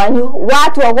wĩta kwanyu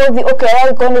watu agothi ukera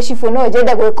ikone shifu no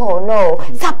jenda gwĩka no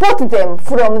support them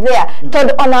from there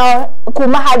tondu ona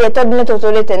kuma haria tondu nĩ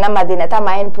tũtũrĩte na mathĩna ta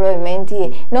ma employment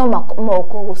no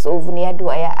moko gũsolve ni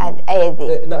andũ aya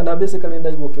ethi na basically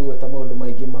ndaigua kĩgweta maũndũ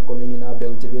maingĩ makonainie na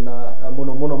mbeũ njĩthĩ na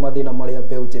muno mathĩna marĩa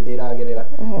mbeũ njĩthĩ ĩragerera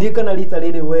ndikana rita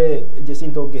rĩrĩ we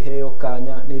Jacinta ũngĩheo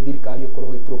kanya nĩ thirikari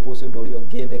ũkorwo propose ũndũ ũrĩa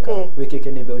ũngĩendeka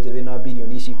wĩkĩke nĩ mbeũ njĩthĩ na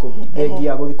bilioni ici 10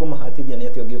 thengia gũthiĩ kũmahatithia nĩ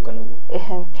atĩ ũngĩũka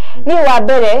naguo ni wa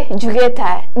mbere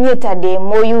njugeta nyita de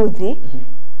moyuthi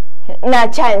na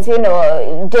chance ino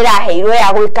ndiraheirwo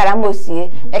ya gwikara mucii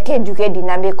eke njuge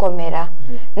ndinamikomera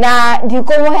na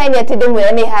ndikumuheni ati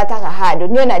ndimwe ni hataga handu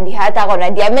ni ona ndihataga na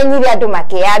ndiamenyire andu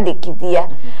makeyandikithia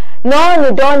no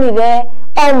ni ndonire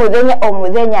o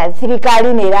muthenya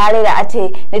thirikari ni irarira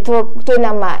ati ni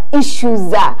twina ma issues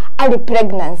za early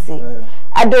pregnancy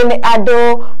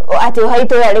ado ati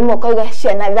haito ya rimo kauga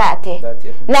ciana thate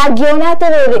na ngiona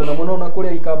atiriri na muno na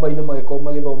kuria ikamba-ini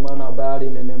magithoma na mbari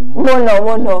nene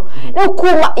muno no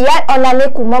kuma ya ona ni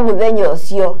kuma muthenya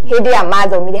ucio hindi ya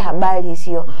mathomire habari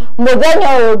icio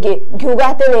muthenya ungi ngiuga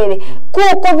atiriri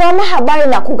kuthoma habari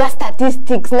na kuga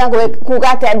statistics na kuga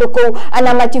ati andu ku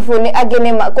ana matifuni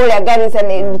agene kuria Garissa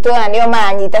ni tona nio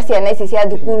maranyita ciana ici cia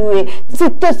thukuru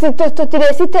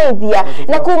tutire citeithia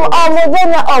na kuma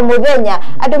o muthenya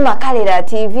andu makarira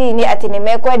TV ni ati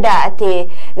nimekwenda ati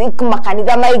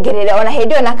makanitha maingirire ona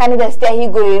hindi ona kanitha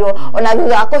citiahingũrĩrwo ona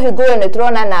thutha wa kũhingũrwo ni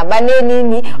turona namba nĩ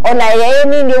nini ona yeye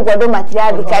nini uguo andu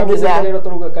matirathi kanitha rero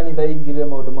turuga kanitha ingirire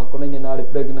maundu makonainie na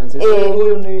pregnancy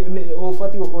uyu ni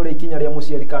ubati gũkorwo ikinya rĩa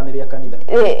mũciari kana rĩa kanitha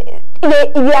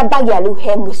iria bagia riu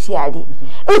he mũciari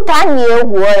utanie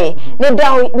uguo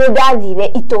ni ndathire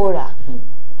itura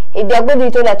Ida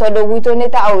guthi to la todo gwito ni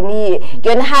taoni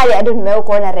kiona hali andu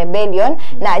nimeuko na rebellion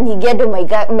na nyingi andu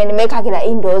mekagira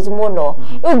indoors muno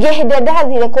ugehede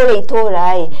ndathire kule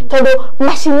itura todo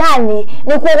mashinani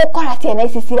ni gukora ciana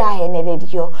ici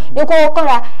cirahenererio ni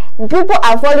gukora people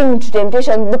are falling into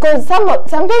temptation because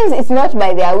sometimes it's not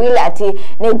by their will ati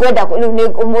ne gwenda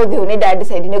umuthi ne dad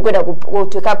decide ne gwenda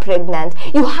gutuika pregnant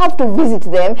you have to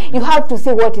visit them you have to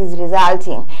see what is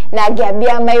resulting na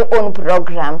giambia my own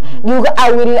program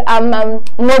I will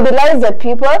mobilize the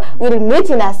people will meet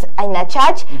in a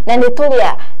church na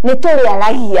nitulia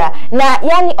lagia na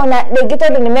yani ona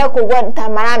legitodo nimekugwa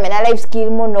tamarame na life skill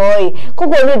muno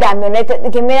kugo ni damionete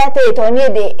kimera te to ni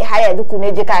de haya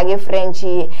dukuneje kage French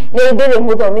ni ndire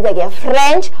muthomithagia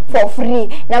French for free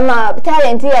na ma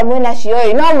talent ya mwena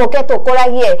cio no muketo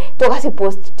koragie tugasi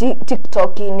post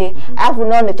TikTok ni afu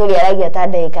no nitulia lagia ta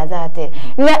ndagika 30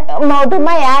 na maundu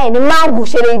maya ni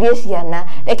maguciriirie ciana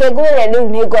reke ngwire riu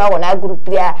ni ngoragwo na group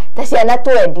ya ta ciana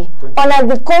 20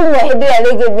 ona thikuru hindi ya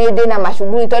rege mede na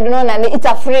mashuguri tondu nona ni it's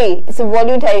a free it's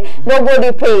voluntary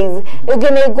nobody pays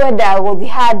ugene gwenda guthi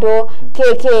handu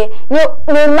keke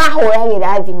ni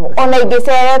mahuragira thimu ona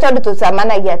ingicere tondu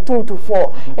tucamanagia 2 to 4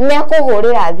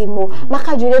 nimekuhurira thimu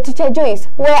makajure teacher Joyce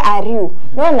where are you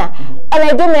nona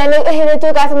ona ngimenya ni here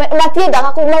tukasema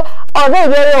matiendaga kuma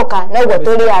othe yoka na ugo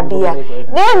turi ambia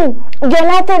then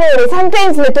ngena terere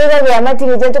sometimes nitugagia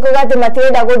matinije tukugate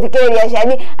matienda guthikiriria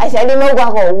ashali no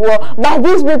gwago uguo but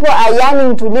these people are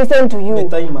yearning to listen to you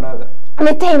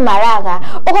nite imaraga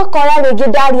ugakora rigi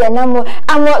ndaria namo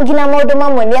gina mundu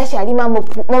mamwe ni aciari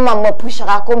mama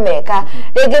mapushaga kumeka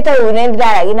rigi ta une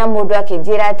ndiraragi na mundu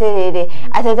akinjira atiriri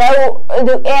ateta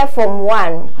air form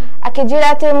 1 akijira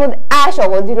ati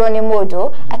acogothirwo ni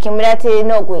mundu akimira ati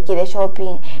no gwikire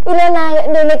shopping unona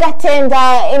ni gatenda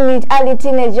early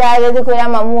teenager thikwira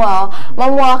mamu wao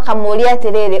akamuria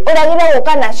atiriri uragira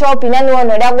guka na shopping na ni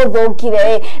wona ria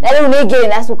guthukire na riu ningire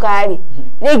na sukari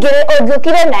ningire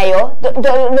uthukire nayo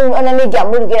ona ningia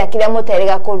murugira kiria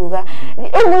muterega kuruga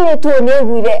umwe tu ni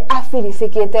gwire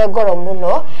afirisikite ngoro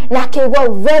muno na kigwa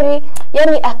very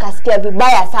yani akasikia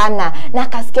vibaya sana na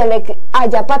akasikia like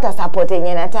ajapata support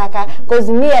yenye nataka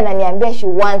because me ananiambia she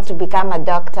wants to become a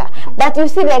doctor but you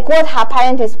see like what her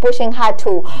parent is pushing her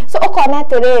to so ukona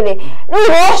terere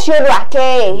rushyo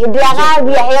rwake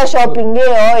ndiagabia hiyo shopping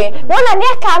hiyo nona ni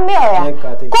akamea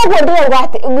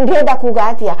kwa ndio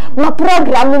kugatia ma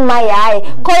program mayae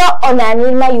kwa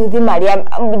onani ma youth maria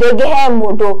ndegehe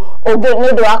mundu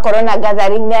ndo wa corona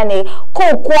gathering nane ko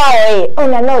kwao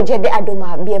ona no jede andu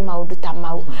mambie maundu ta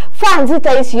mau fans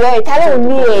ta icio tare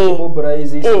unie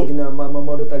mobilize ngina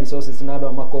mamodo ta resources na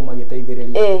andu makoma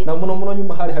giteithiriria na muno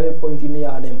nyuma hari point ni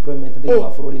ya unemployment thĩ wa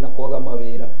bũrũri na kwaga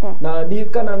mawĩra na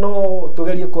ndikana no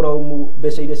tugerie kuraumu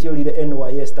mbeca iria ciorire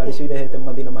NYS tari cio irehete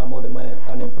mathina ma mothe ma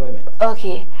unemployment.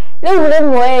 Okay, riu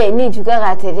rimwe ni njugaga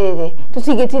atiriri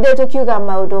tutigitire tukiuga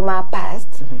maundu ma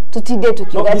past tutinde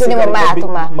tukiuga ati nimo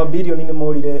maratuma mabilioni ni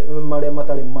morire maria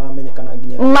matari mamenyekana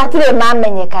nginya matire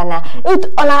mamenyekana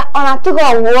ona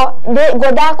tigogwo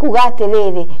ngoda kuga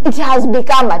atiriri it has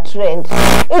become a trend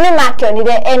ile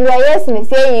makionire NYS ni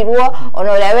ciirwo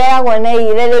ona ule weragwo na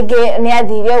irerege ni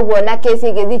athirio uguo na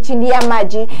kesi githi ya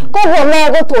maji koguo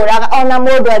meguturaga ona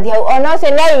mundu athi ona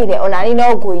se naire ona ni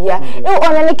no nguia riu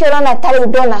ona nikirona tari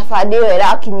ndona fadi wera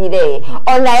akinyire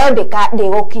ona yo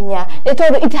ndigukinya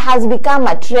itondo it has become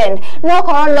a trend no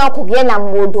korona kugie na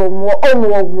mundu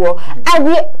omwe oguo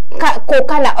athi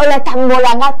kokana ona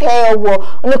tamuranga teyo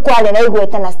ni kwale na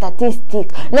igweta na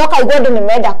statistic no kaigwa ndu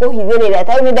nimenda kuhithirira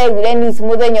ta ni ndaigire news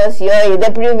muthenya ucio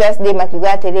the previous day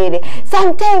makigatirire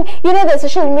sometimes you know the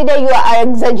social media you are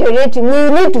exaggerating we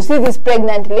need to see these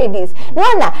pregnant ladies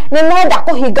nona nimenda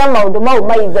kuhiga maundu mau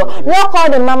maitho no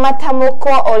kone mama tamuko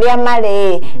oria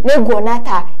mare ni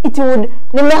guonata it would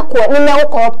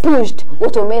nimekuwa pushed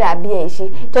gutumira bia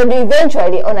ici tondu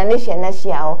eventually ona ni ciana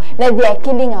ciao na they are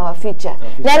killing our future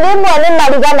na rimwe ni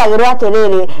mariganagirwo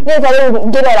atiriri ni tari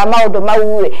ngirora maundu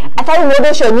mauwe atari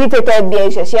mundu ucio nyitete bia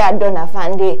icio cia donor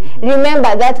fund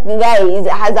remember that guy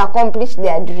has accomplished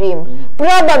their dream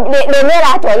probably ni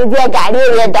ratwarithia ngari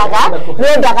ĩrĩa ndaga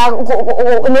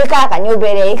ni kaka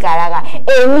nyumbere ikaraga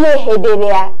ni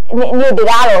hindiria ni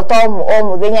ndirarota o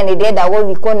muthenya ni ndenda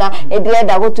guthikuna ni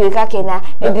ndirenda gutuika kina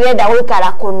ni ndirenda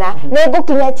guikara kuna ni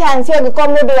ngukinya chance ngiko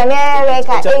mundu ya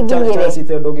nereka egire chance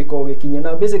te ndogiko gikinye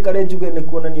na basically njuge ni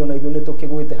kuonania ona ithuĩ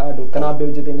nĩtũkĩgwĩte handũ kana mbeũ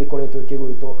njĩthĩ nĩ ĩkoretwo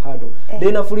ĩkĩgwĩtwo handũ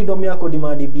ndĩna freedom ya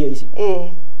kũdemand mbia ici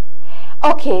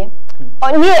okay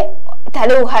nie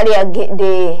tariu haria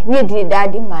ni ndida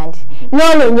demand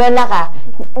no ni nyonaga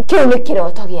kiu ni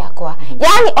kiroto giakwa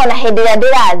yani ona hindira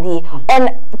ndirathi on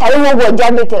tariu uguo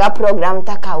njambite ga program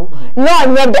takau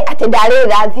no nyende ati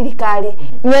ndarira thirikari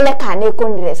nyone kana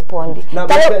ni respond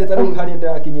tariu haria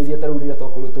ndirakinyiria tariu rira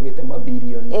tokuru tugite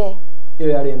mabilioni iyo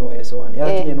yari NYS1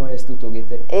 yakinye NYS2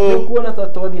 tugite kuona ta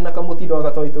twathi na kamutindo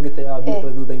agatwathi tugite ya mbia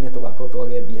thutha-ini tugakorwo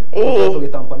twagebia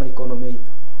tugitampa na economy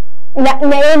itu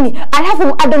na eni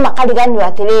alafu andu makariganirwo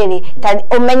atiriri tani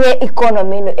umenye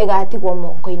economy ino igatigwo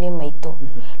moko-ini maitu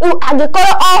riu angikorwo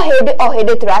o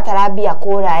hindi turatarambia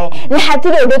kurae na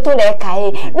hatiri undu tureka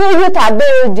riu yutambe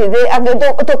njithi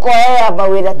tukoera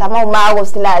mawira ta mau ma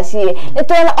guslash ni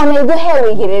tuona ona ithu he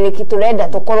wigiriki turenda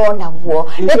tukorwo naguo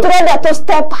ni turenda to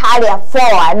step haria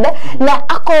forward na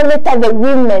akorwo ta the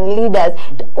women leaders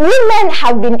women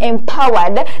have been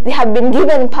empowered they have been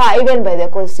given power even by the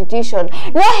constitution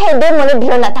no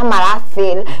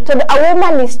so a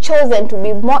woman is chosen to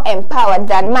be more empowered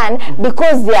than man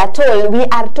because we are told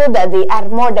that they are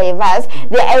more diverse,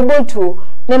 they are able to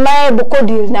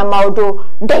deal na maudu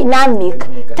dynamic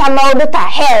ta maudu ta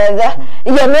health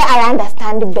I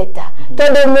understand better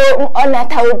tondu ona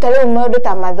tautari maudu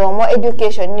ta mathomo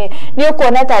education ni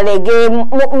ukona ta lege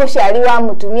muciari wa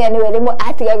mutumia ni wele mu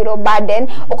atigagiro burden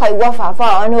ukaigwa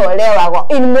fafa oni olewa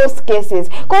in most cases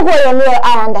kogo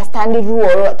I understand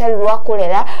ruo ta ruo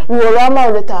kurera ruo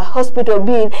maudu ta hospital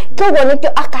bill kogo ni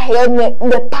akaheo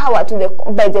the power to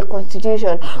by the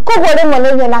constitution kogo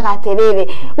ni na gaterere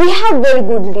we have very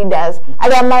good leaders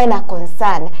aria maina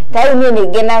concern tari ni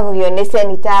gena gyo ne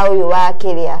senator uyu wa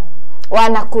kiria wa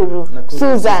Nakuru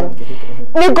Susan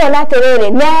nigona terere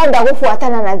nenda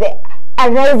gufuatana na the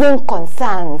arising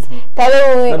concerns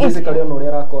tale basically ono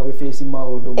rera ko face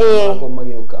maundu mako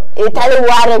magiuka tale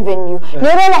wa revenue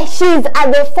nirona she's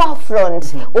at the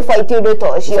forefront ufight udo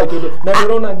tocio na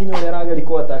nirona nginya rera gari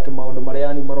ko atake maundu maria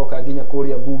yani maroka nginya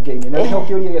kuria bunge-ini na niho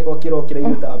kiuria geko kirokira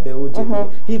iruta mbeu njiti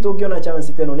hi tungiona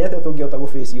chance teno ni ate tungiota gu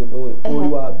face undo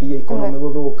uyu wa bia economy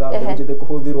guthuka mbeu njiti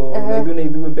kuhuthirwo mbeu ni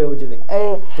ithuĩ mbeu njiti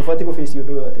tufati gu face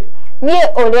undo ate ni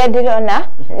uria ndirona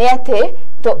ni ate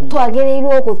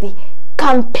twagirirwo guthi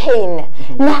campaign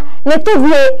na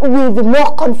netovie with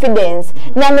more confidence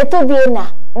na netovie na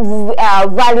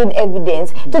valid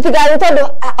evidence tutigare todo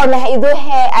ona ithu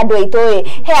he andu aitoe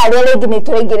he aria regi ni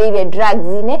turengereire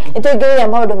drugs ne turengereire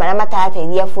maundu maria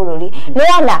matarateithia bururi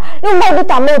niona ni maundu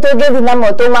ta mo tungethi na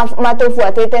moto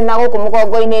matufuatite na guku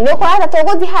mugongo-ini ni ukorana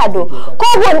tuguthi handu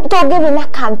koguo tungethi na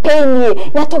campaign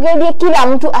na tugerie kila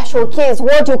mtu showcase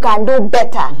what you can do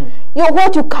better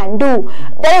what you can do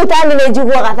then utani ne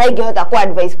jigwa gata ingehota ku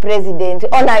advice president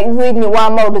ona ni wa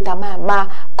maundu ta ma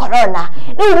corona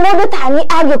ni maundu tani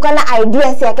agikona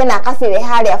ideas yake na akasire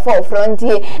haria forefront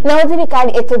na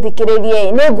thirikari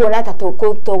ituthikiririe ni nguona ta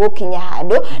tugukinya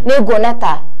handu ni nguona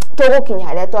ta tugukinya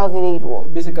haria twagirirwo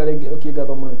basically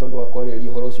ukigatho muno tondu wa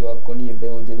kwaria horo ucio akonie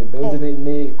mbeu njthi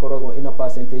ni koragwo ina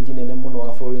percentage nene muno wa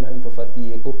bũrũri na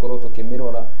nitubatie gukorwo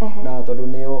tukimirora na tondu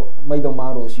nio maitho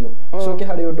ma rucio coke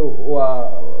hari undu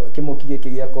wa kimuki giki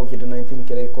gia COVID-19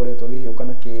 kire ikoretwo gigiuka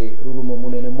na kirurumo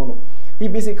munene muno hi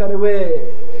basically we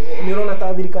nirona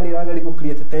ta thirikari irageri ku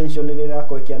create tension rira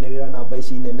ko ikianirira namba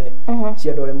ici nene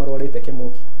cia andu aria marwarite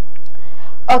kimuki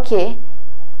okay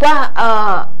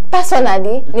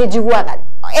personally nijiguaga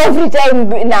every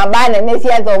time na bana ne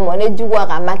cia thomo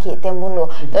nijiguaga makite muno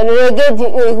tondu rege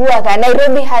iguaga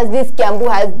Nairobi has this, Kiambu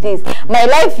has this. My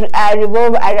life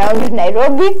revolve around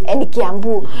Nairobi and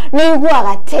Kiambu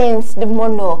nijiguaga tensed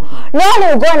muno no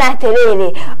ni gona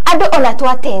terere ando ona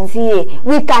twa tense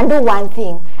we can do one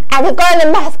thing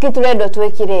agikole mask turedo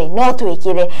twekire no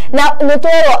twekire na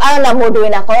nitoro ana mundu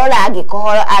wina corona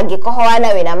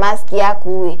agikohoana wina mask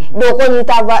yaku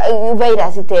ndukunyita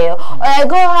virus teyo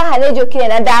go haha nejokire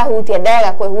na ndahutia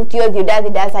ndaga kwehutio thio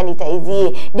ndathi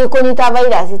sanitize ndikunyita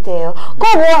virus teyo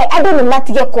koguo andu ni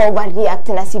matige ku overreact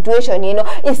na situation ino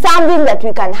is something that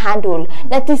we can handle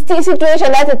na this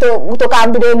situation that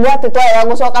tukambire mwate twa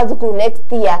gucoka thukuru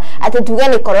next year ati tuge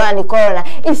ni corona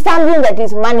is something that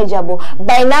is manageable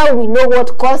by now we know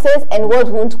what causes and what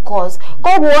won't cause.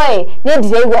 Kogo ne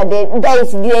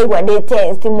disaigwa de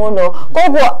tense mono.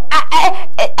 Kogo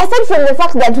aside from the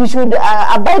fact that we should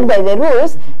abide by the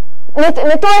rules,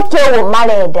 nitoke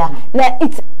mareda na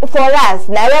it's for us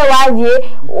na we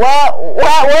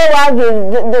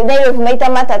wathi maita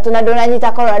matatu na ndona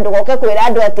nyita corona ndugoke kwira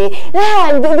andu ati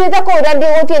ndita kwira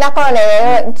ndiguti na corona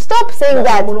stop saying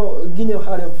that ginya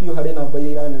haria fiu haria namba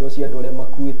ya nero cia andu aria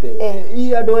makuite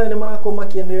I andu aya ni marako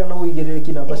makienera na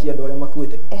uigiririki namba cia andu aria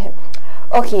makuite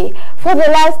okay for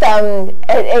the last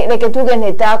like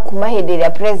tugeneta kuma hindi ya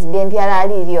president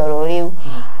araririo roriu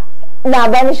na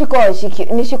bani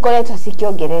nishikoletwa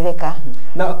sikiongerereka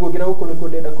na kuongera guko ni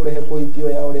kundenda kurehe point yo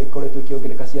ya ore ikoretwo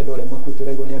kiongereka cia andu aria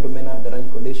makutirego ni andu mena underlying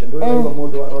condition ndu rego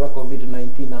mundu arora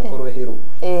COVID-19 na korwo hiru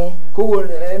koguo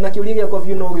na kiuria gia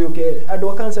covid no giuke andu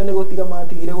a cancer ni gutiga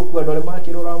matigire gukua andu aria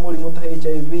makirora murimu ta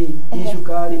HIV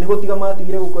icukari ni gutiga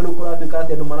matigire gukua ru kuratuika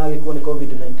ati andu maragikuo ni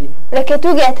COVID-19 reke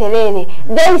tuge atiriri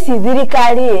thaici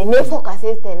thirikari ni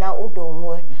focusite na undu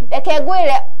umwe reke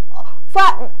ngwire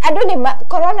adoni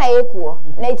corona ekuo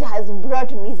na it has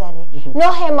brought misery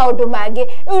no he maundu mangi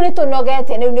riu ni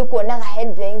tunogete riu ni kuonaga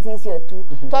headlines icio tu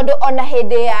tondu ona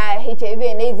hindi ya HIV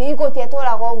na ithi igutie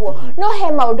turaga uguo no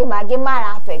he maundu mangi mara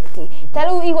affect ta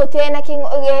riu igutie na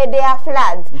hindi ya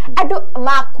flood andu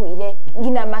makuire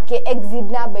ngina make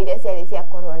exit number ile cia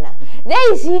corona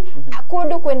thaici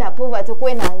akundu kwina poverty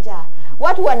kwina njaa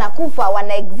watu wanakufa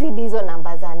wana exceed hizo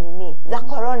namba za nini za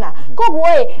corona koguo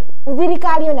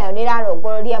thirikari nayo ni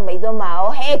rarongororia maitho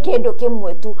mao he kindu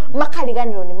kimwe tu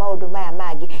makariganirwo ni maundu maya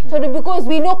mangi tondu because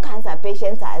we know cancer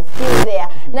patients are still there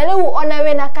na riu ona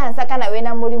wena cancer kana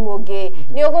wena murimu ungi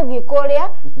ni uguthii kuria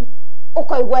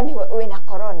ukaigwa ni wena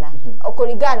corona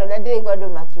ukuringana na ndiregwa ndu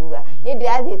makiuga ni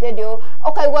ndirathiete ndio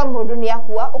ukaigwa mundu ni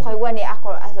akua ukaigwa ni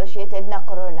associated na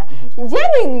corona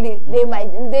genuinely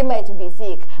they might be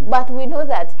sick but we know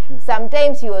that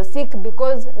sometimes you are sick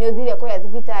because ni uthire kwa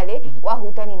thibitari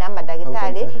wahutani na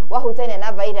madagitari wahutani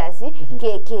na virus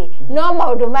keke no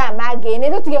maundu maya mangi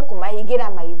ni tutige kumahingira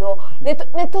maitho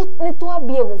ni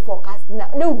twambie gufocus na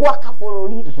ni gwaka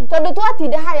bururi tondu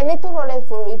twatinda haria ni turore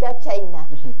bururi ta China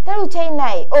taru China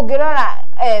ungirora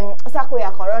sako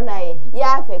ya corona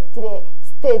ya affectire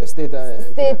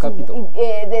state capital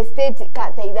the state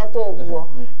kata ithatũ ũguo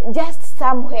just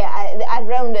somewhere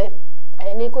around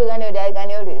ni kuigana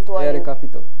ndio ritwa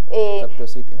capital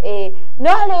city no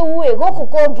rĩu gũkũ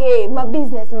kũngĩ ma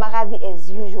business magathi as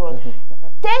usual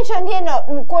tension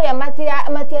ĩno kũrĩa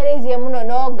matiarĩzie mũno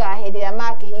no ngahĩndĩra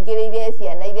makĩhingĩrĩirie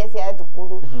ciana iria cia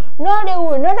thukuru no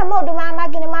rĩu no na maũndũ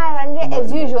mangĩ nĩ maraganire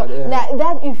as usual na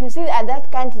that if you see at that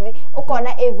country ukona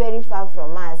a very far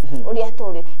from us ũrĩa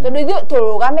tũrĩ tondũ ithuĩ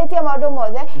tũrũgamĩtie maũndũ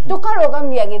mothe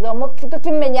tũkarũgamia gĩthomo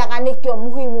tũtimenyaga nĩkĩo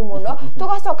muhimu mũno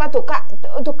tũgacoka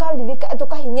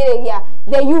tukahinyĩrĩria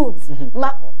the youth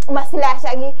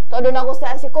masilashagi tondũ na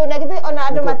gũslash kũu na githĩ ona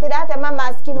andũ matirate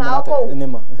mamaski mao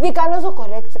kũu they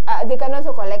can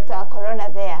also collect corona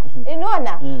there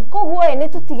inaona koguo nĩ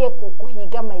tutige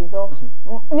kũhinga maitho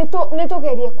nĩ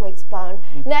tugerie ku expound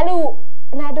na rĩu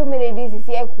na ndũmĩrĩri ici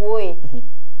ciekuo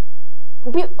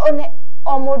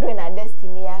o mũndũ ena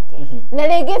destiny yake na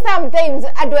rĩngĩ sometimes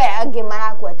andũ aya angĩ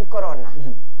marakua ti corona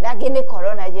na angĩ nĩ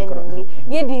corona genuinely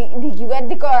ndikiuga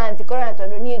ti corona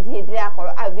tondũ niĩ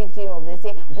ndirakorwo a victim of the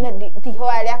same na tiho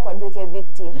arĩa akwa nduĩke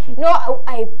victim no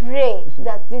I pray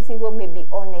that these people may be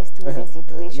honest with the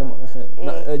situation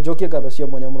njokie ngatho cia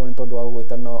mwanya mũno nĩ tondũ wa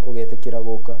gũgwĩta na ũgetĩkĩra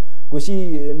gũka ngũci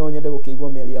no nyende gũkĩigua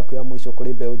mĩario yaku ya mũico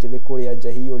kũrĩ mbeũ njĩthĩ kũrĩa nja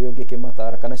hihi ũrĩa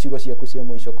ũngĩkĩmatara kana ciugo ciaku cia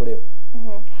mũico kũrĩ o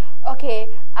okay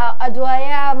andũ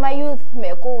aya ma youth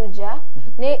mekũnja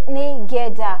nĩ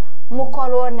ngenda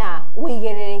mukorwo na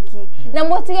wĩigĩrĩrĩki na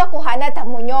mutige kuhana ta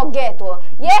munyongetwo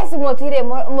yes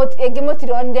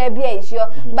mutironire mbia icio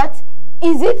but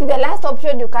is it the last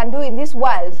option you can do in this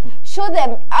world show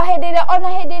them ona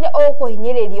hĩndĩ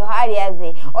ũkũhinyĩrĩrio harĩa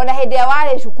thĩ ona hĩndĩ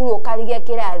warĩ cukuru ũkarigia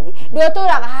kĩrathi nĩ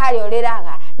ũtũraga harĩa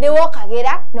ũrĩraga nĩ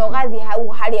wokagĩra na ũgathiĩ hau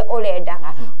harĩa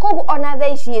ũrendaga koguo ona thaa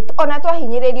ici ona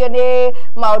twahinyĩrĩrio nĩ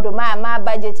maũndũ maya ma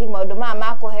budgeting maũndũ maya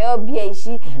ma kũheo mbia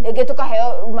ici rĩngĩ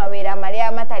tũkaheo mawĩra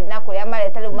marĩa matarĩ na kũrĩa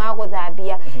mareta rĩu ma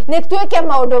gũthambia nĩ twĩke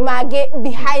maũndũ mangĩ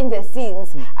behind the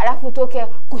scenes arabu tũke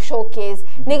showcase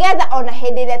nĩgetha ona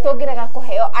hĩndĩ ĩrĩa tũngĩrega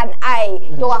kũheo an eye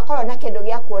tũgakorwo na kĩndũ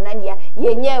gĩa kuonania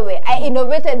yenyewe I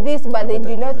innovated this but they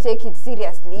did not take it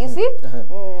seriously you see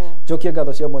njokie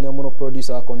ngatho cia mwanya mũno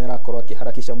producer wako nĩ arakorwo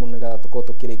akĩharakisha mũno nĩgetha tũkorwo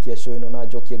tũkĩrĩkia show ĩno na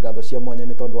njokie ngatho cia mwanya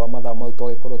nĩ tondũ wa mathaa mau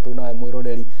twagĩkorwo twĩ nawe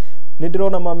mwĩroreri nĩ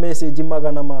ndĩrona ma message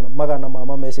magana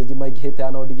ma message maingĩhĩte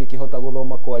hano ndigĩkĩhota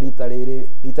gũthoma kwa rita rĩrĩ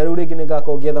rĩu rĩngĩ nĩ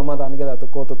ngakorwo ngĩetha mathaa nĩgetha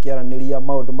tũkorwo tũkĩaranĩria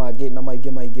maũndũ mangĩ na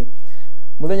maingĩ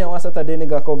muthenya wa Saturday nĩ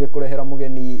ngakorwo ngĩkũrehera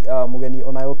mugeni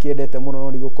onayo ũkĩendete mũno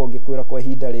no ndigũkorwo ngĩkwĩra kwa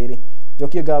ihinda rĩrĩ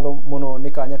njokie ngatho mũno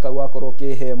nĩ kanya kau wakorwo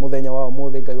ũkĩhe muthenya wa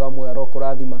ũmũthĩ Ngai wa muoyo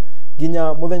arokũrathima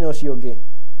nginya muthenya ũcio ũngĩ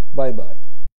bye bye